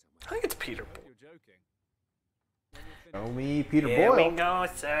 I think it's Peter Boyle. You're joking. Show me Peter Here Boyle. we go,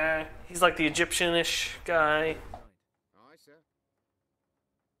 sir. He's like the Egyptian-ish guy. Aye, sir.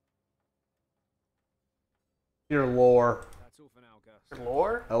 Peter Lore. That's all for now, Gus.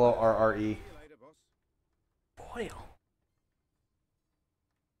 Lore? Lorre. See you later, boss. Boyle.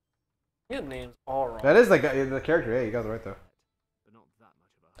 His name's all wrong. That is like the character. Yeah, you guys are right though. But not that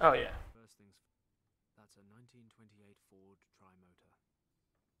much of a Oh, yeah. First things that's a 1928 Ford Tri-Motor.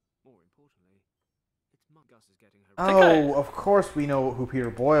 More importantly, it's Gus is getting her. Oh, of course we know who Peter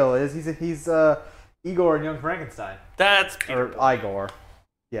Boyle is. He's Igor in Young Frankenstein. That's Peter Or Boyle. Igor.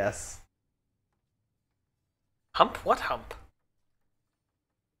 Yes. Hump? What hump?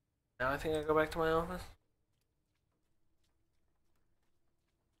 Now I think I go back to my office.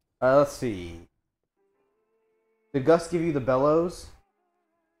 Let's see. Did Gus give you the bellows?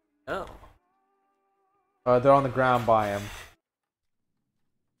 No. They're on the ground by him.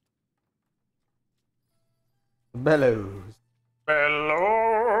 Bellows.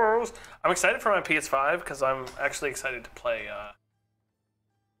 Bellows. I'm excited for my PS5 because I'm actually excited to play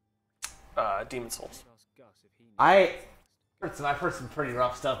Demon Souls. Ask Gus if he knows I've heard some pretty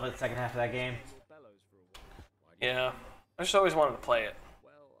rough stuff with the second half of that game. bellows for a while. Yeah. I just always wanted to play it.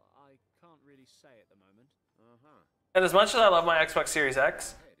 Well, I can't really say at the moment. And as much as I love my Xbox Series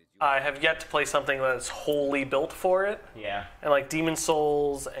X, I have yet to play something that is wholly built for it. Yeah. And like Demon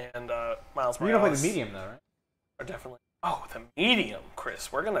Souls and Miles Morales. You're gonna play the medium though, right? Are definitely. Oh, the medium,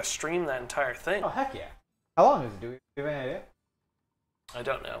 Chris. We're gonna stream that entire thing. Oh heck yeah. How long is it? Do we have any idea? I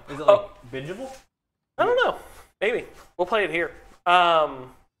don't know. Is it Oh, like bingeable? I don't know. Maybe we'll play it here.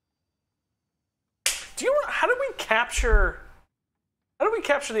 Do you? How did we capture? How did we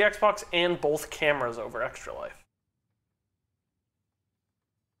capture the Xbox and both cameras over Extra Life?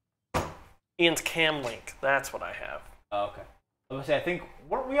 Ian's Cam Link. That's what I have. Oh, okay. I was gonna say, I think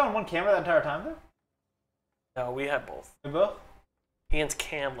weren't we on one camera that entire time though? No, we have both. We both? Ian's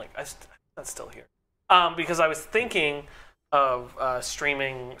Cam Link. That's still here. Because I was thinking of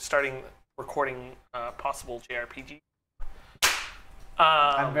starting recording possible JRPG.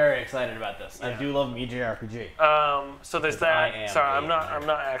 I'm very excited about this. yeah. I do love me JRPG. So there's Because I that. am Sorry, a I'm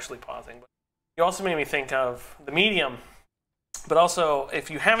not actually pausing. But you also made me think of the medium. But also, if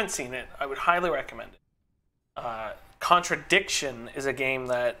you haven't seen it, I would highly recommend it. Contradiction is a game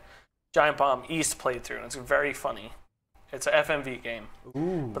that Giant Bomb East played through, and it's very funny. It's an FMV game.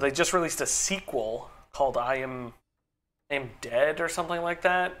 Ooh. But they just released a sequel called I Am named Dead or something like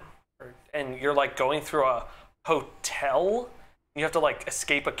that, and you're like going through a hotel. You have to like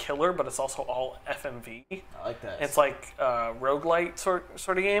escape a killer, but it's also all FMV. I like that. It's like a roguelite sort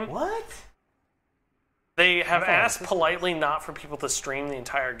of game. What? They have I thought asked this politely not for people to stream the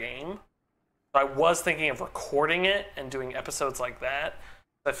entire game. I was thinking of recording it and doing episodes like that.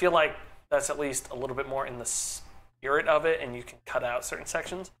 I feel like that's at least a little bit more in the spirit of it, and you can cut out certain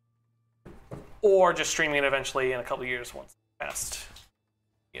sections. Or just streaming it eventually in a couple of years once past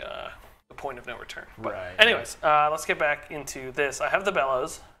the point of no return. But Right. anyways, let's get back into this. I have the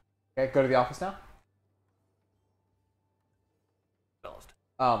bellows. Okay, go to the office now. Bellows.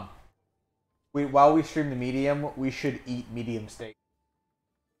 While we stream the medium, we should eat medium steak.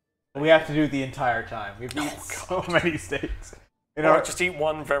 We have to do it the entire time. We have to eat so many steaks. Or just eat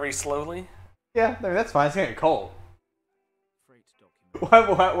one very slowly. Yeah, I mean, that's fine. It's gonna get cold. Freight document.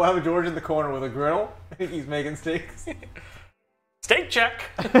 We'll have George in the corner with a griddle. He's making steaks. Steak check.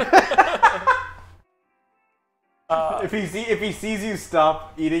 If he sees you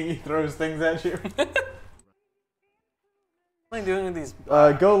stop eating, he throws things at you. What am I doing with these?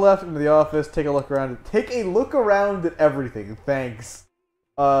 Go left into the office. Take a look around. Take a look around at everything. Thanks.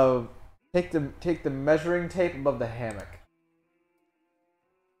 Take the measuring tape above the hammock.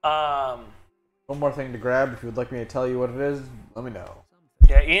 One more thing to grab. If you would like me to tell you what it is, let me know.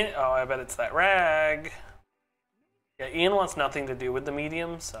 Yeah, Ian. Oh, I bet it's that rag. Yeah, Ian wants nothing to do with the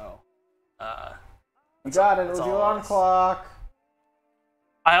medium, so. You got it. It was that's the all alarm us. clock.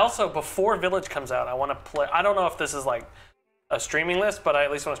 I also, before Village comes out, I want to play. I don't know if this is like a streaming list, but I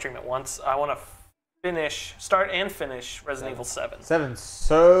at least want to stream it once. I want to start and finish Resident Evil 7. 7's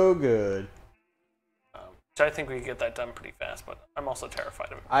so good. Which I think we could get that done pretty fast, but I'm also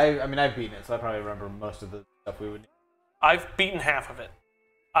terrified of it. I mean, I've beaten it, so I probably remember most of the stuff we would need. I've beaten half of it.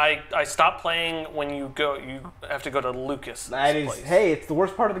 I stopped playing when you have to go to Lucas. That is, hey, it's the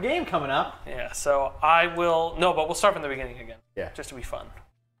worst part of the game coming up. Yeah, so I will. No, but we'll start from the beginning again. Yeah. Just to be fun.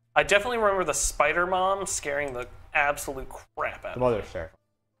 I definitely remember the Spider Mom scaring the absolute crap out The of me. mother's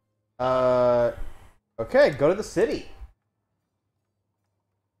terrifying. Okay, go to the city.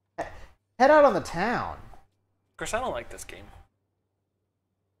 Head out on the town. Of course, I don't like this game.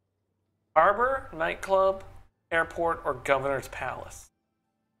 Harbor, nightclub, airport, or governor's palace?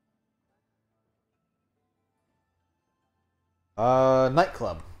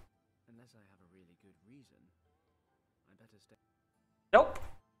 Nightclub. Unless I have a really good reason, I better stay. Nope.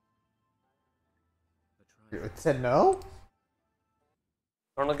 The It said no?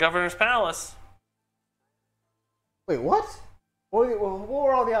 Or the governor's palace. Wait, what? What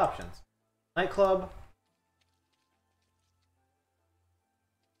were all the options? Nightclub.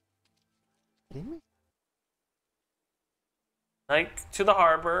 Kidding me? To the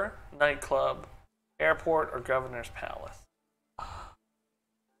harbor, nightclub, airport, or governor's palace.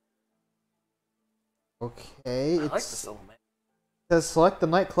 Okay, I it like this little man. says select the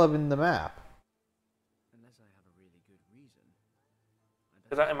nightclub in the map. Unless I have a really good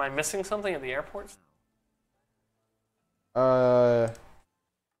reason. Am I missing something at the airport?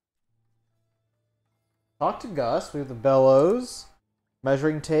 Talk to Gus. We have the bellows,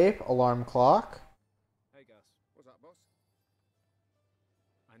 measuring tape, alarm clock. Hey Gus, What's up, boss?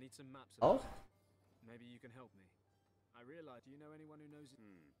 I need some maps. Oh? About it. Maybe you can help me. I realize. Do you know anyone who knows?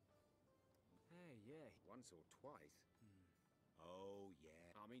 Hey, yeah. Once or twice. Oh, yeah.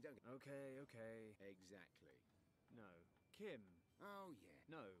 I mean, don't. Okay. Exactly. No, Kim. Oh, yeah.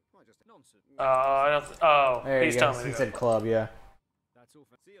 No, Well, just nonsense. There He's you go. telling me He to said go. club, yeah. That's all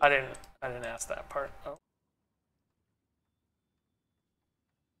for. See you I later. didn't ask that part. Oh.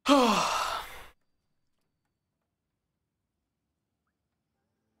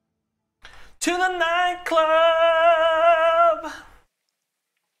 To the nightclub.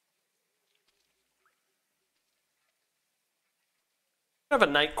 I have a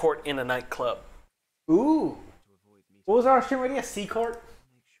night court in a nightclub. Ooh. To avoid meeting. What was our stream idea? Sea court?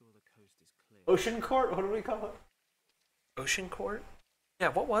 Make sure the coast is clear. Ocean court? What do we call it? Ocean court? Yeah,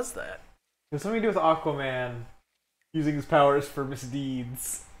 what was that? It was something to do with Aquaman using his powers for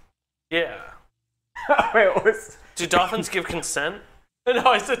misdeeds. Yeah. Wait, what was... Do dolphins give consent? No,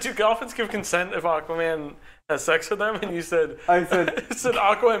 I said, do dolphins give consent if Aquaman has sex with them? And you said, I said... I said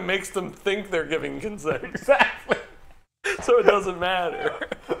Aquaman makes them think they're giving consent. Exactly. So it doesn't matter.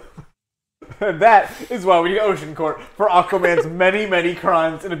 That is why we need Ocean Court for Aquaman's many, many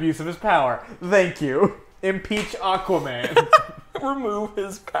crimes and abuse of his power. Thank you. Impeach Aquaman. Remove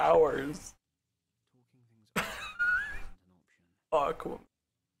his powers. Talking things over isn't an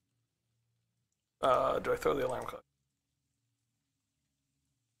option. Do I throw the alarm clock?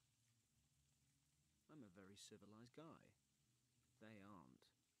 I'm a very civilized guy.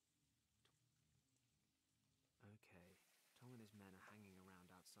 his men are hanging around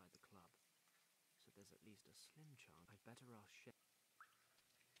outside the club, so there's at least a slim chance. I'd better ask Shep.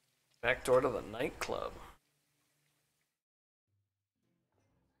 Back door to the nightclub.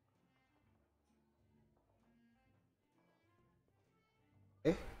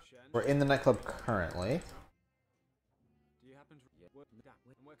 Okay. We're in the nightclub currently. Do you happen to?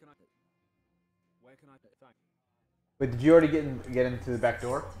 Where can I? Thanks. Wait, did you already get into the back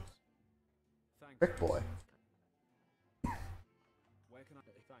door? Thanks. Brick boy. Where can I?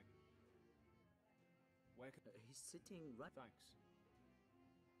 Thanks. Where can? He's sitting right. Thanks.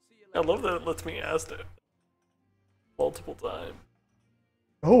 See you I later. love that it lets me ask it multiple times.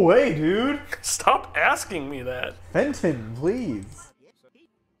 Go away, dude! Stop asking me that. Fenton, please.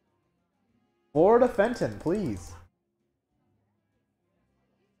 Florida Fenton, please.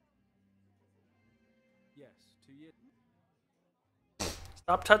 Yes, 2 years.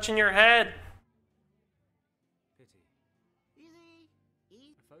 Stop touching your head. Pity.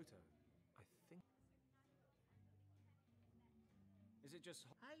 A photo. I think. Is it just?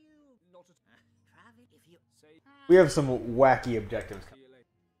 Are you not at? Travis, if you say. We have some wacky objectives. See you later.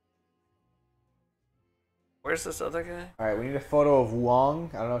 Where's this other guy? Alright, we need a photo of Wong.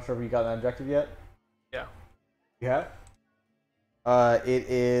 I don't know if you got that objective yet. Yeah. You have? It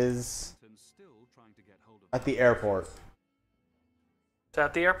is Still trying to get hold of. at the airport. Is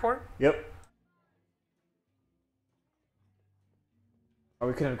that the airport? Yep. Or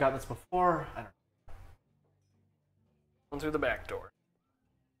we could have gotten this before. I don't know. Going through the back door.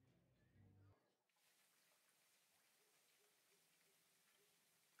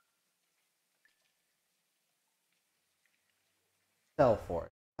 Sell for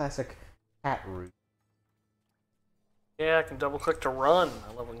it. Classic cat route. Yeah, I can double click to run.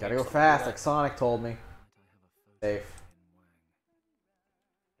 I love when Gotta games go let me do fast, that. like Sonic told me. Might I have a photo Safe. of Yen Wang?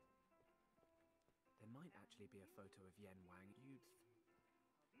 There might actually be a photo of Yen Wang.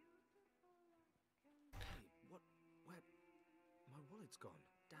 Hey, what? Where? My wallet's gone.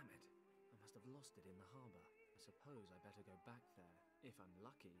 Damn it. I must have lost it in the harbor. I suppose I better go back there, if I'm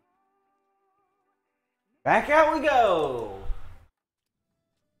lucky. Back out we go!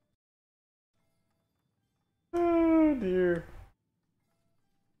 Oh dear.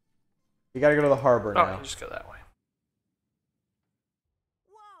 You gotta go to the harbor Oh, now. you just go that way.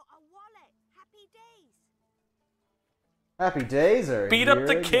 Whoa, a wallet! Happy days! Happy days are Beat up here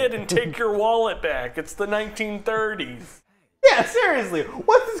the again. kid and take your wallet back. It's the 1930s. Yeah, seriously,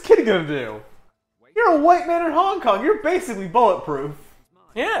 what's this kid gonna do? You're a white man in Hong Kong. You're basically bulletproof.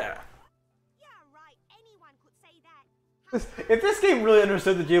 Yeah. Yeah, right. Anyone could say that. If this game really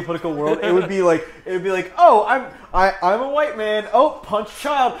understood the geopolitical world, it would be like, oh, I'm a white man. Oh, punch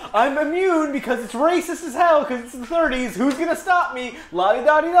child. I'm immune because it's racist as hell because it's the 30s. Who's gonna stop me? La di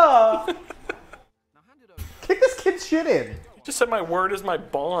da di da. Now hand it over. Kick this kid's shit in. Just said my word is my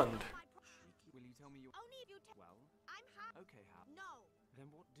bond. Will you tell me your... Only if you tell. Well, I'm happy. okay, how? No. Then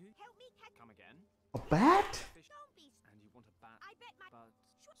what do... Help me catch. Come again? A bat? Fish. Don't be. And you want a bat? I bet my. But...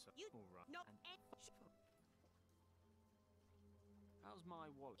 So, You. all right. No. And how's my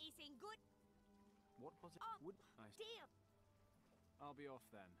wallet? It's in good What was it? Oh, Would I... deal. I'll be off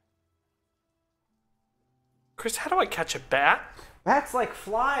then. Chris, how do I catch a bat? Bats like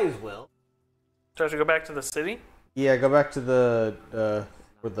flies, Will. Do I have to go back to the city? Yeah, go back to the,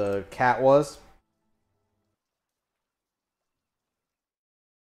 where the cat was.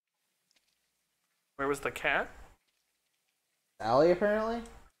 Where was the cat? Alley, apparently?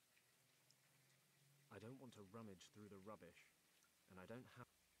 I don't want to rummage through the rubbish. And I don't have...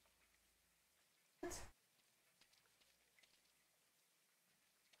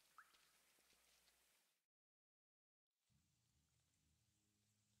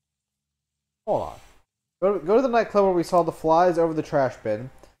 Hold on. Go to the nightclub where we saw the flies over the trash bin.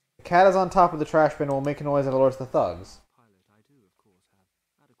 The cat is on top of the trash bin and will make a noise that alerts the thugs. Pilot, I do, of course, have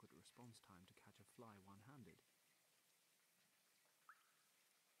adequate response time to catch a fly one-handed.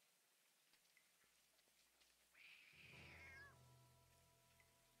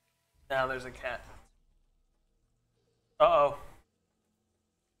 Now there's a cat. Uh-oh.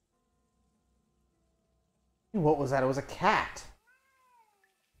 What was that? It was a cat.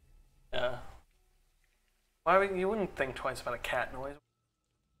 Yeah. Why would you wouldn't think twice about a cat noise?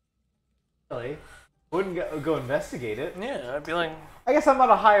 Really? Wouldn't go investigate it. Yeah, I'd be like, I guess I'm not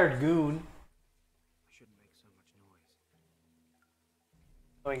a hired goon. I shouldn't make so much noise.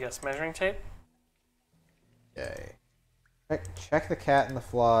 let me guess, measuring tape? Okay. Check the cat and the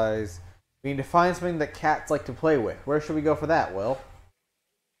flies. We need to find something that cats like to play with. Where should we go for that, Will?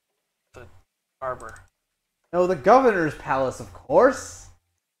 The harbor. No, the governor's palace, of course.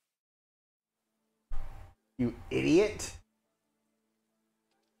 You idiot.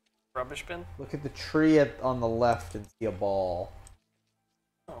 Rubbish bin? Look at the tree on the left and see a ball.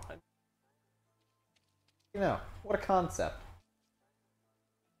 Oh, You know, what a concept.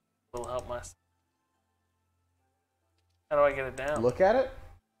 will help myself. How do I get it down? Look at it.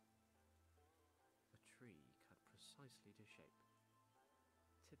 A tree cut precisely to shape.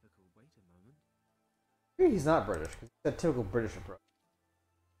 Typical. Wait a moment. Maybe he's not British. He's a typical British approach.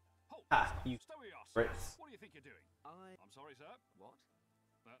 Halt! Ah, you Stay where you are, sir. Brits. What do you think you're doing? I'm sorry, sir. What?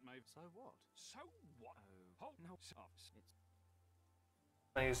 That may... So what? So what? Oh. Halt! No. Stop. It's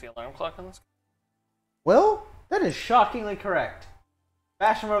Can I use the alarm clock on this? Well, that is shockingly correct.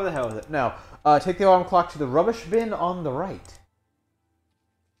 Bash him over the head with it. No. Take the alarm clock to the rubbish bin on the right.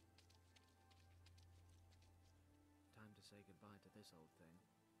 time to say goodbye to this old thing.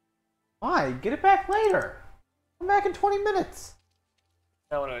 Why? Get it back later. Come back in 20 minutes.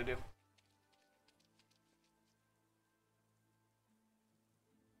 Now what do I do?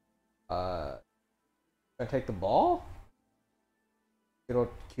 Gonna take the ball? It'll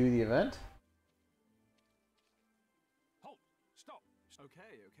cue the event? Halt! Stop! Okay,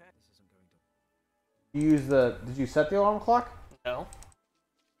 okay. This isn't going to. You use the... Did you set the alarm clock? No.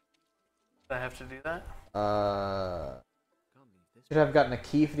 Do I have to do that? Can't leave this. Should have gotten a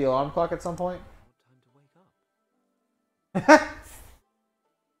key for the alarm clock at some point. What time to wake up?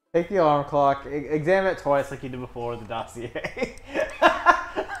 Take the alarm clock, examine it twice like you did before with the dossier.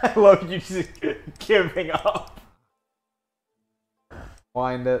 I love you just giving up.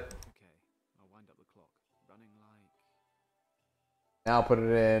 Wind it. Okay, I'll wind up the clock. Running like. Now put it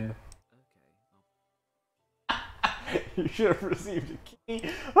in. Okay, You should have received a key.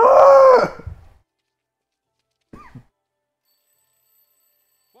 Ah!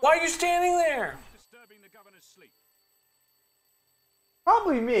 Why are you standing there? Disturbing the governor's sleep.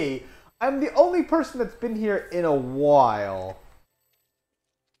 Probably me. I'm the only person that's been here in a while.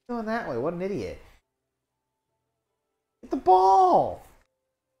 Going that way. What an idiot. Get the ball.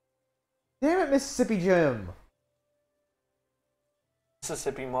 Damn it, Mississippi Jim.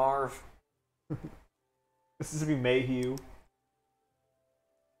 Mississippi Marv. Mississippi Mayhew.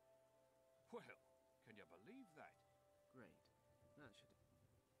 Well, can you believe that? great. That should.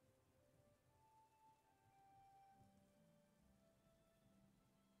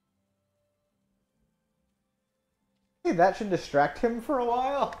 Hey, that should distract him for a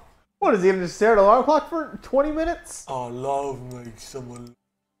while. What, is he going to stare at an alarm clock for 20 minutes? I love me someone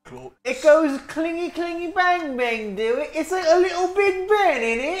clock. It goes clingy, clingy, bang, bang, do it. It's like a little Big Ben,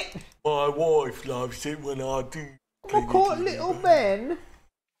 innit? My wife loves it when I do. We'll call it Little Ben.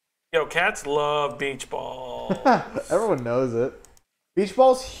 Yo, cats love beach balls. Everyone knows it. Beach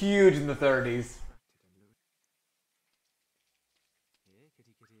ball's huge in the 30s. Here,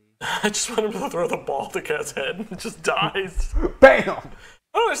 kitty kitty. I just want him to throw the ball at the cat's head and it just dies. Bam!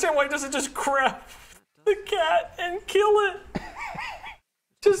 I don't understand why he doesn't just grab the cat and kill it.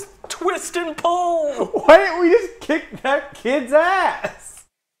 Just twist and pull. Why didn't we just kick that kid's ass?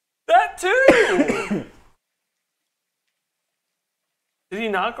 That too. Did he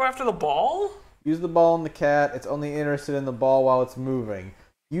not go after the ball? Use the ball on the cat. It's only interested in the ball while it's moving.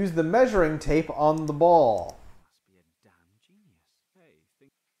 Use the measuring tape on the ball. Must be a damn genius. Hey,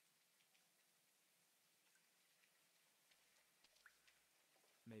 think.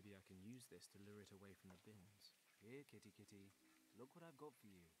 Maybe I can use this to lure it away from the bins. Here, kitty kitty. Look what I've got for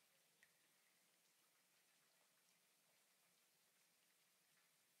you.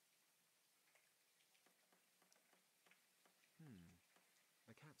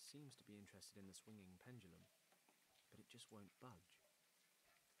 The cat seems to be interested in the swinging pendulum, but it just won't budge.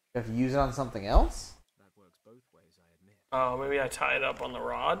 You have to use it on something else? That works both ways, I admit. Oh, maybe I tie it up on the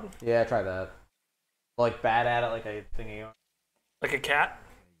rod? Yeah, try that. Like, bat at it like a thingy. Like a cat?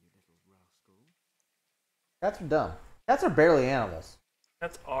 Hey, you little rascal. Cats are dumb. Cats are barely animals.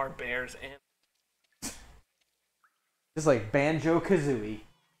 That's our bears and Just like Banjo-Kazooie.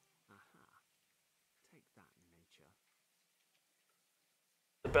 Aha. Take that, nature.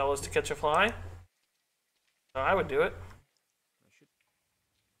 the bell is to catch a fly. Oh, I would do it. I should.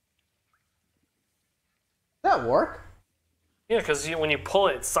 Does that work? Yeah, because when you pull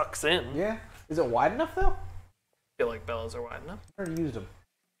it, it sucks in. Yeah. Is it wide enough, though? I feel like bells are wide enough. I've never used them.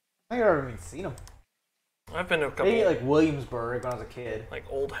 I think I've ever even seen them. I've been to a couple Maybe like Williamsburg when I was a kid. like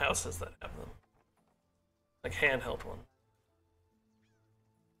old houses that have them. Like handheld ones.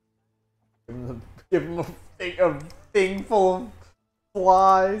 Give him a thing full of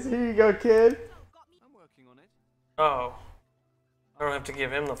flies. Here you go, kid. I'm working on it. Oh. I don't have to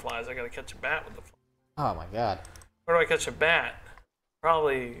give him the flies. I gotta catch a bat with the flies. Oh my god. Where do I catch a bat?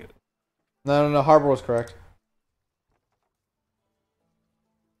 Probably. No, Harbor was correct.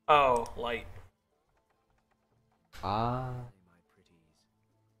 Oh, light. Ah. Hey, my pretties.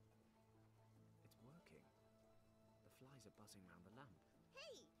 It's working. The flies are buzzing round the lamp.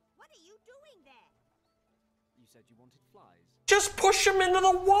 Hey, what are you doing there? You said you wanted flies? Just push him into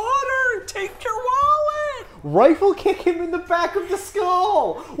the water and take your wallet. Rifle kick him in the back of the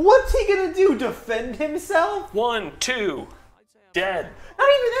skull. What's he gonna do? Defend himself? 1, 2, dead. Not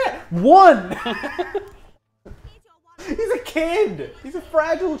even that. One. Here's your wallet. He's a kid. He's a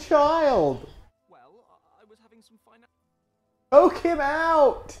fragile child. Well, I was having some fine Poke him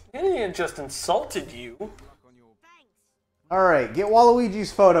out. Ian just insulted you. luck on your... Thanks. All right, get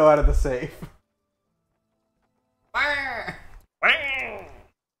Waluigi's photo out of the safe. Wang!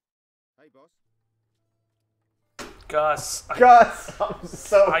 Hey, boss. Gus, Gus, I'm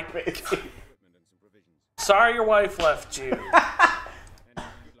so I- busy. Equipment and some provisions. sorry your wife left you. Anything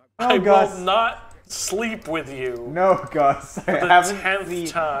you'd like? No, I Gus. will not sleep with you. No, Gus. I the haven't 10th seen.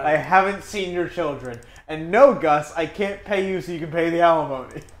 time. I haven't seen your children. And no, Gus, I can't pay you so you can pay the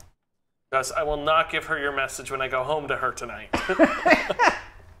alimony. Gus, I will not give her your message when I go home to her tonight. If I remember correctly...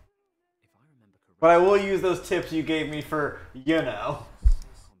 But I will use those tips you gave me for, you know,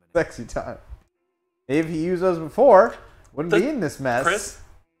 sexy time. If you used those before, wouldn't be in this mess. Chris?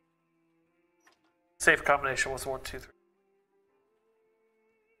 Safe combination was 1, 2, 3.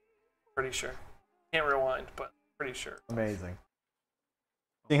 Pretty sure. Can't rewind, but pretty sure. Amazing.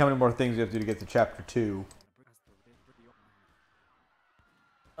 Seeing how many more things you have to do to get to chapter 2.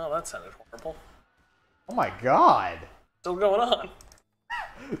 Oh, that sounded horrible. Oh my god. Still going on.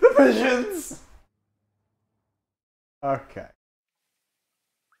 The visions! Okay.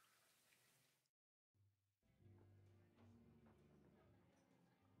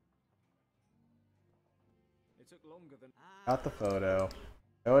 It took longer than... Got the photo.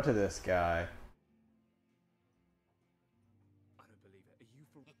 Show it to this guy. I don't believe it. Are you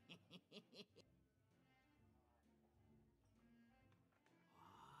for...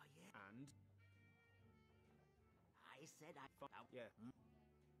 And... I said I found out. Yeah.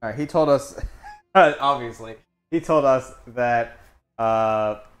 Alright, he told us, obviously, he told us that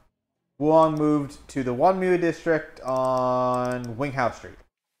Wuong moved to the Wanmu district on Winghouse Street.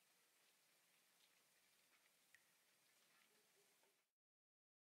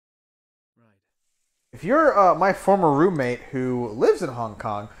 Right. If you're my former roommate who lives in Hong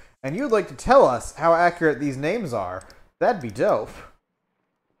Kong, and you'd like to tell us how accurate these names are, that'd be dope.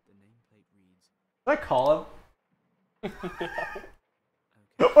 The nameplate reads... Should I call him?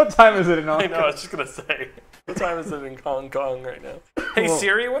 What time is it in Hong I Kong? know, I was just gonna say. What time is it in Hong Kong right now? Hey Well-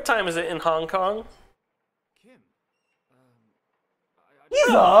 Siri, what time is it in Hong Kong? Kim? He's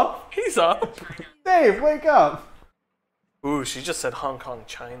up! He's up. Dave, wake up! Ooh, she just said Hong Kong,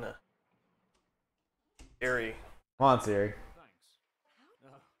 China. Siri. Come on, Siri. Thanks.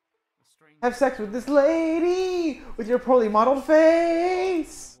 A strange... Have sex with this lady with your poorly modeled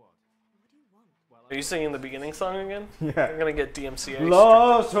face. What? Well, Are you singing the beginning song again? I'm Yeah. gonna get DMCA.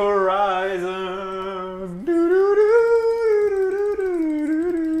 Lost Horizon. Do, do, do, do, do,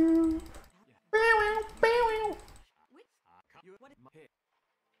 do, do, do. Bow, bow.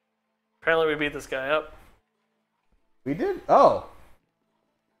 Apparently we beat this guy up. We did? Oh.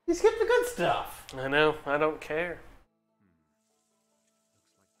 He skipped the good stuff. I know, I don't care.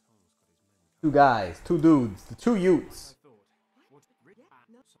 Two guys, two dudes, the two Utes.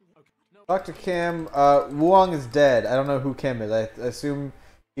 Dr. Kim, Wuong is dead. I don't know who Kim is. I assume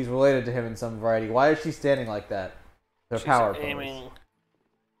he's related to him in some variety. Why is she standing like that? Their She's power pose. aiming.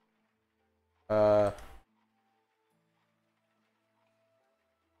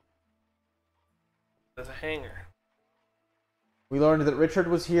 There's a hanger. We learned that Richard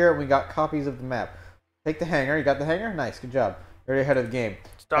was here and we got copies of the map. Take the hanger. You got the hanger? Nice, good job. You're already ahead of the game.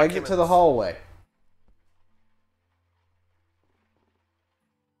 Exit to the Documents. hallway.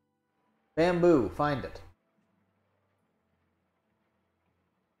 Bamboo, find it.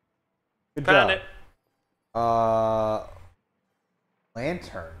 Good Found job. it.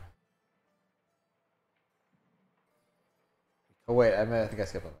 Lantern. Oh wait, I think I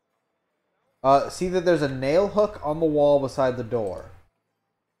skipped one. See that there's a nail hook on the wall beside the door.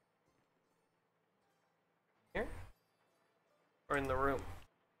 Here? Or in the room?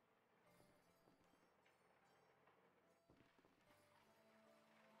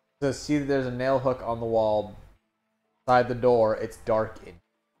 So see that there's a nail hook on the wall beside the door. It's dark in.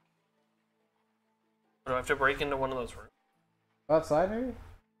 Do I have to break into one of those rooms? Outside maybe?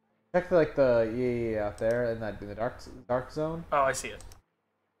 Check the yeah out there in the dark zone. Oh, I see it.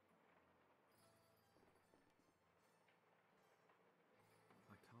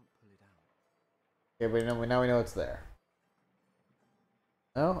 I can't pull it out. Okay, now we know it's there.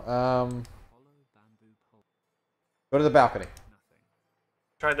 No. Hollow bamboo pole. Go to the balcony. Nothing.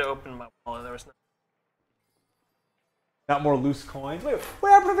 Tried to open my wallet. There was no. Not more loose coins. Wait, what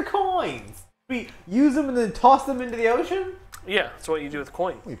happened to the coins? We use them and then toss them into the ocean? Yeah, that's what you do with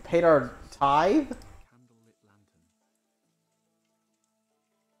coins. We paid our tithe? Candlelit lantern.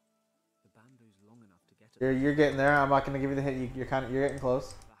 The bamboo's long enough to get at You're getting there. I'm not gonna give you the hint. You're getting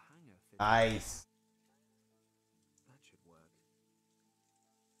close. the hanger. Fits. Nice. That should work.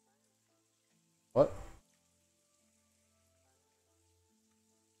 What?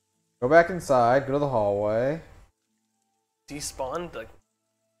 Go back inside. Go to the hallway. Despawned. Like,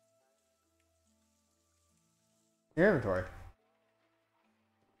 Your inventory.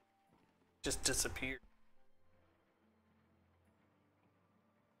 just disappeared.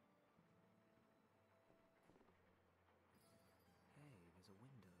 Hey, there's a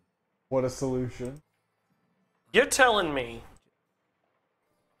window. What a solution. You're telling me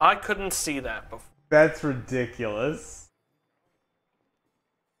I couldn't see that before? That's ridiculous.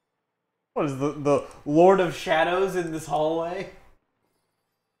 What is the Lord of Shadows in this hallway?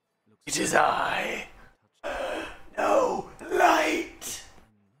 It is I. No light.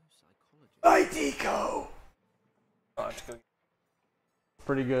 No I psychology. deco. Oh, I have to go.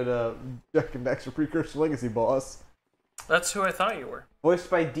 Pretty good Jack and Daxter Precursor Legacy boss. That's who I thought you were. Voiced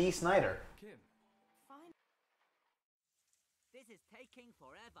by D. Snyder. Kim. Fine. This is taking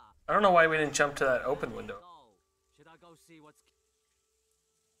forever. I don't know why we didn't jump to that open window. Should I go see what's...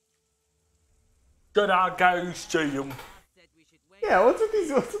 Should I go see him? Said we should wait. Yeah, what's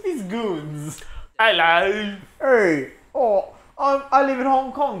with these goons? Hello. Hey, I live in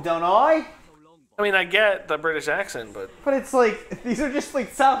Hong Kong, don't I? So long, I mean, I get the British accent, but But it's like, these are just like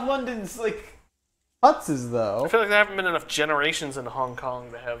South London's like huts though. I feel like there haven't been enough generations in Hong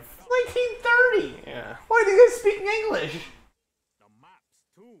Kong to have. 1930! Yeah. Why do you guys speak English? The maps,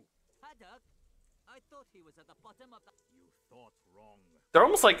 too. Haddock, I thought he was at the bottom of the... You thought wrong. They're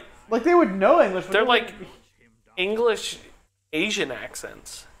almost like Like they would know English. But they're they like wouldn't- Him down. English Asian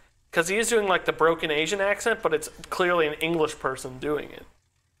accents. Because he is doing like the broken Asian accent, but it's clearly an English person doing it.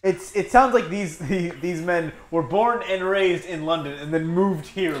 It sounds like these men were born and raised in London and then moved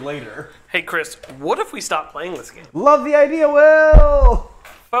here later. Hey Chris, what if we stop playing this game? Love the idea, Will.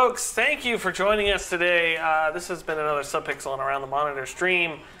 Folks, thank you for joining us today. This has been another Subpixel and Around the Monitor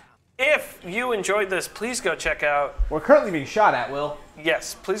stream. If you enjoyed this, please go check out, We're currently being shot at, Will.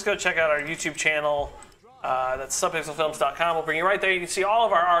 yes, please go check out our YouTube channel. That's subpixelfilms.com. We'll bring you right there. You can see all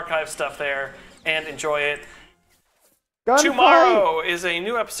of our archive stuff there and enjoy it. Gunfight. Tomorrow is a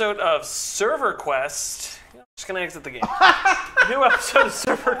new episode of Server Quest. I'm just going to exit the game. New episode of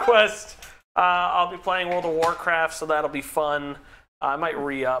Server Quest. I'll be playing World of Warcraft, so that'll be fun. I might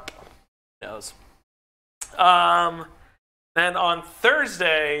re-up. Who knows? Then on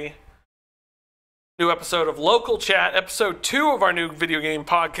Thursday, new episode of Local Chat, episode 2 of our new video game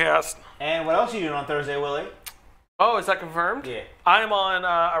podcast. And what else are you doing on Thursday, Willie? Oh, is that confirmed? Yeah. I'm on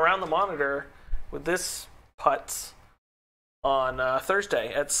Around the Monitor with this putz on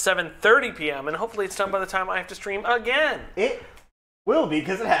Thursday at 7:30 p.m. and hopefully it's done by the time I have to stream again. It will be,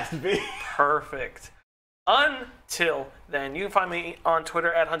 because it has to be. Perfect. Until then, you can find me on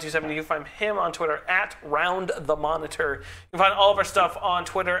Twitter at Hunt270. You can find him on Twitter at RoundTheMonitor. You can find all of our stuff on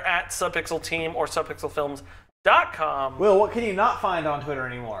Twitter at SubpixelTeam or SubpixelFilms.com. Will, what can you not find on Twitter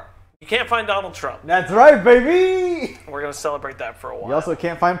anymore? You can't find Donald Trump. That's right, baby! We're going to celebrate that for a while. You also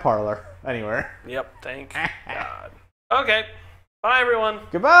can't find Parlor anywhere. Yep, thank God. Okay, bye everyone.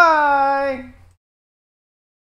 Goodbye!